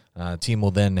Raleigh Team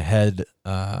will then head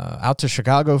out to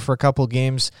Chicago for a couple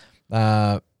games,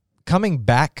 coming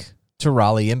back to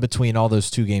Raleigh in between all those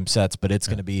 2-game sets, but it's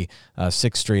going to be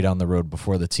 6 straight on the road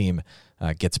before the team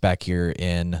gets back here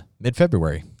in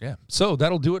mid-February. Yeah. So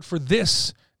that'll do it for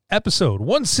this episode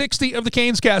 160 of the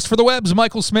Canes Cast. For the Webs,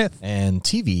 Michael Smith. And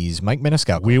TV's Mike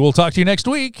Maniscalco. We will talk to you next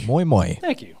week. Moi moi.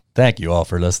 Thank you. Thank you all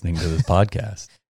for listening to this podcast.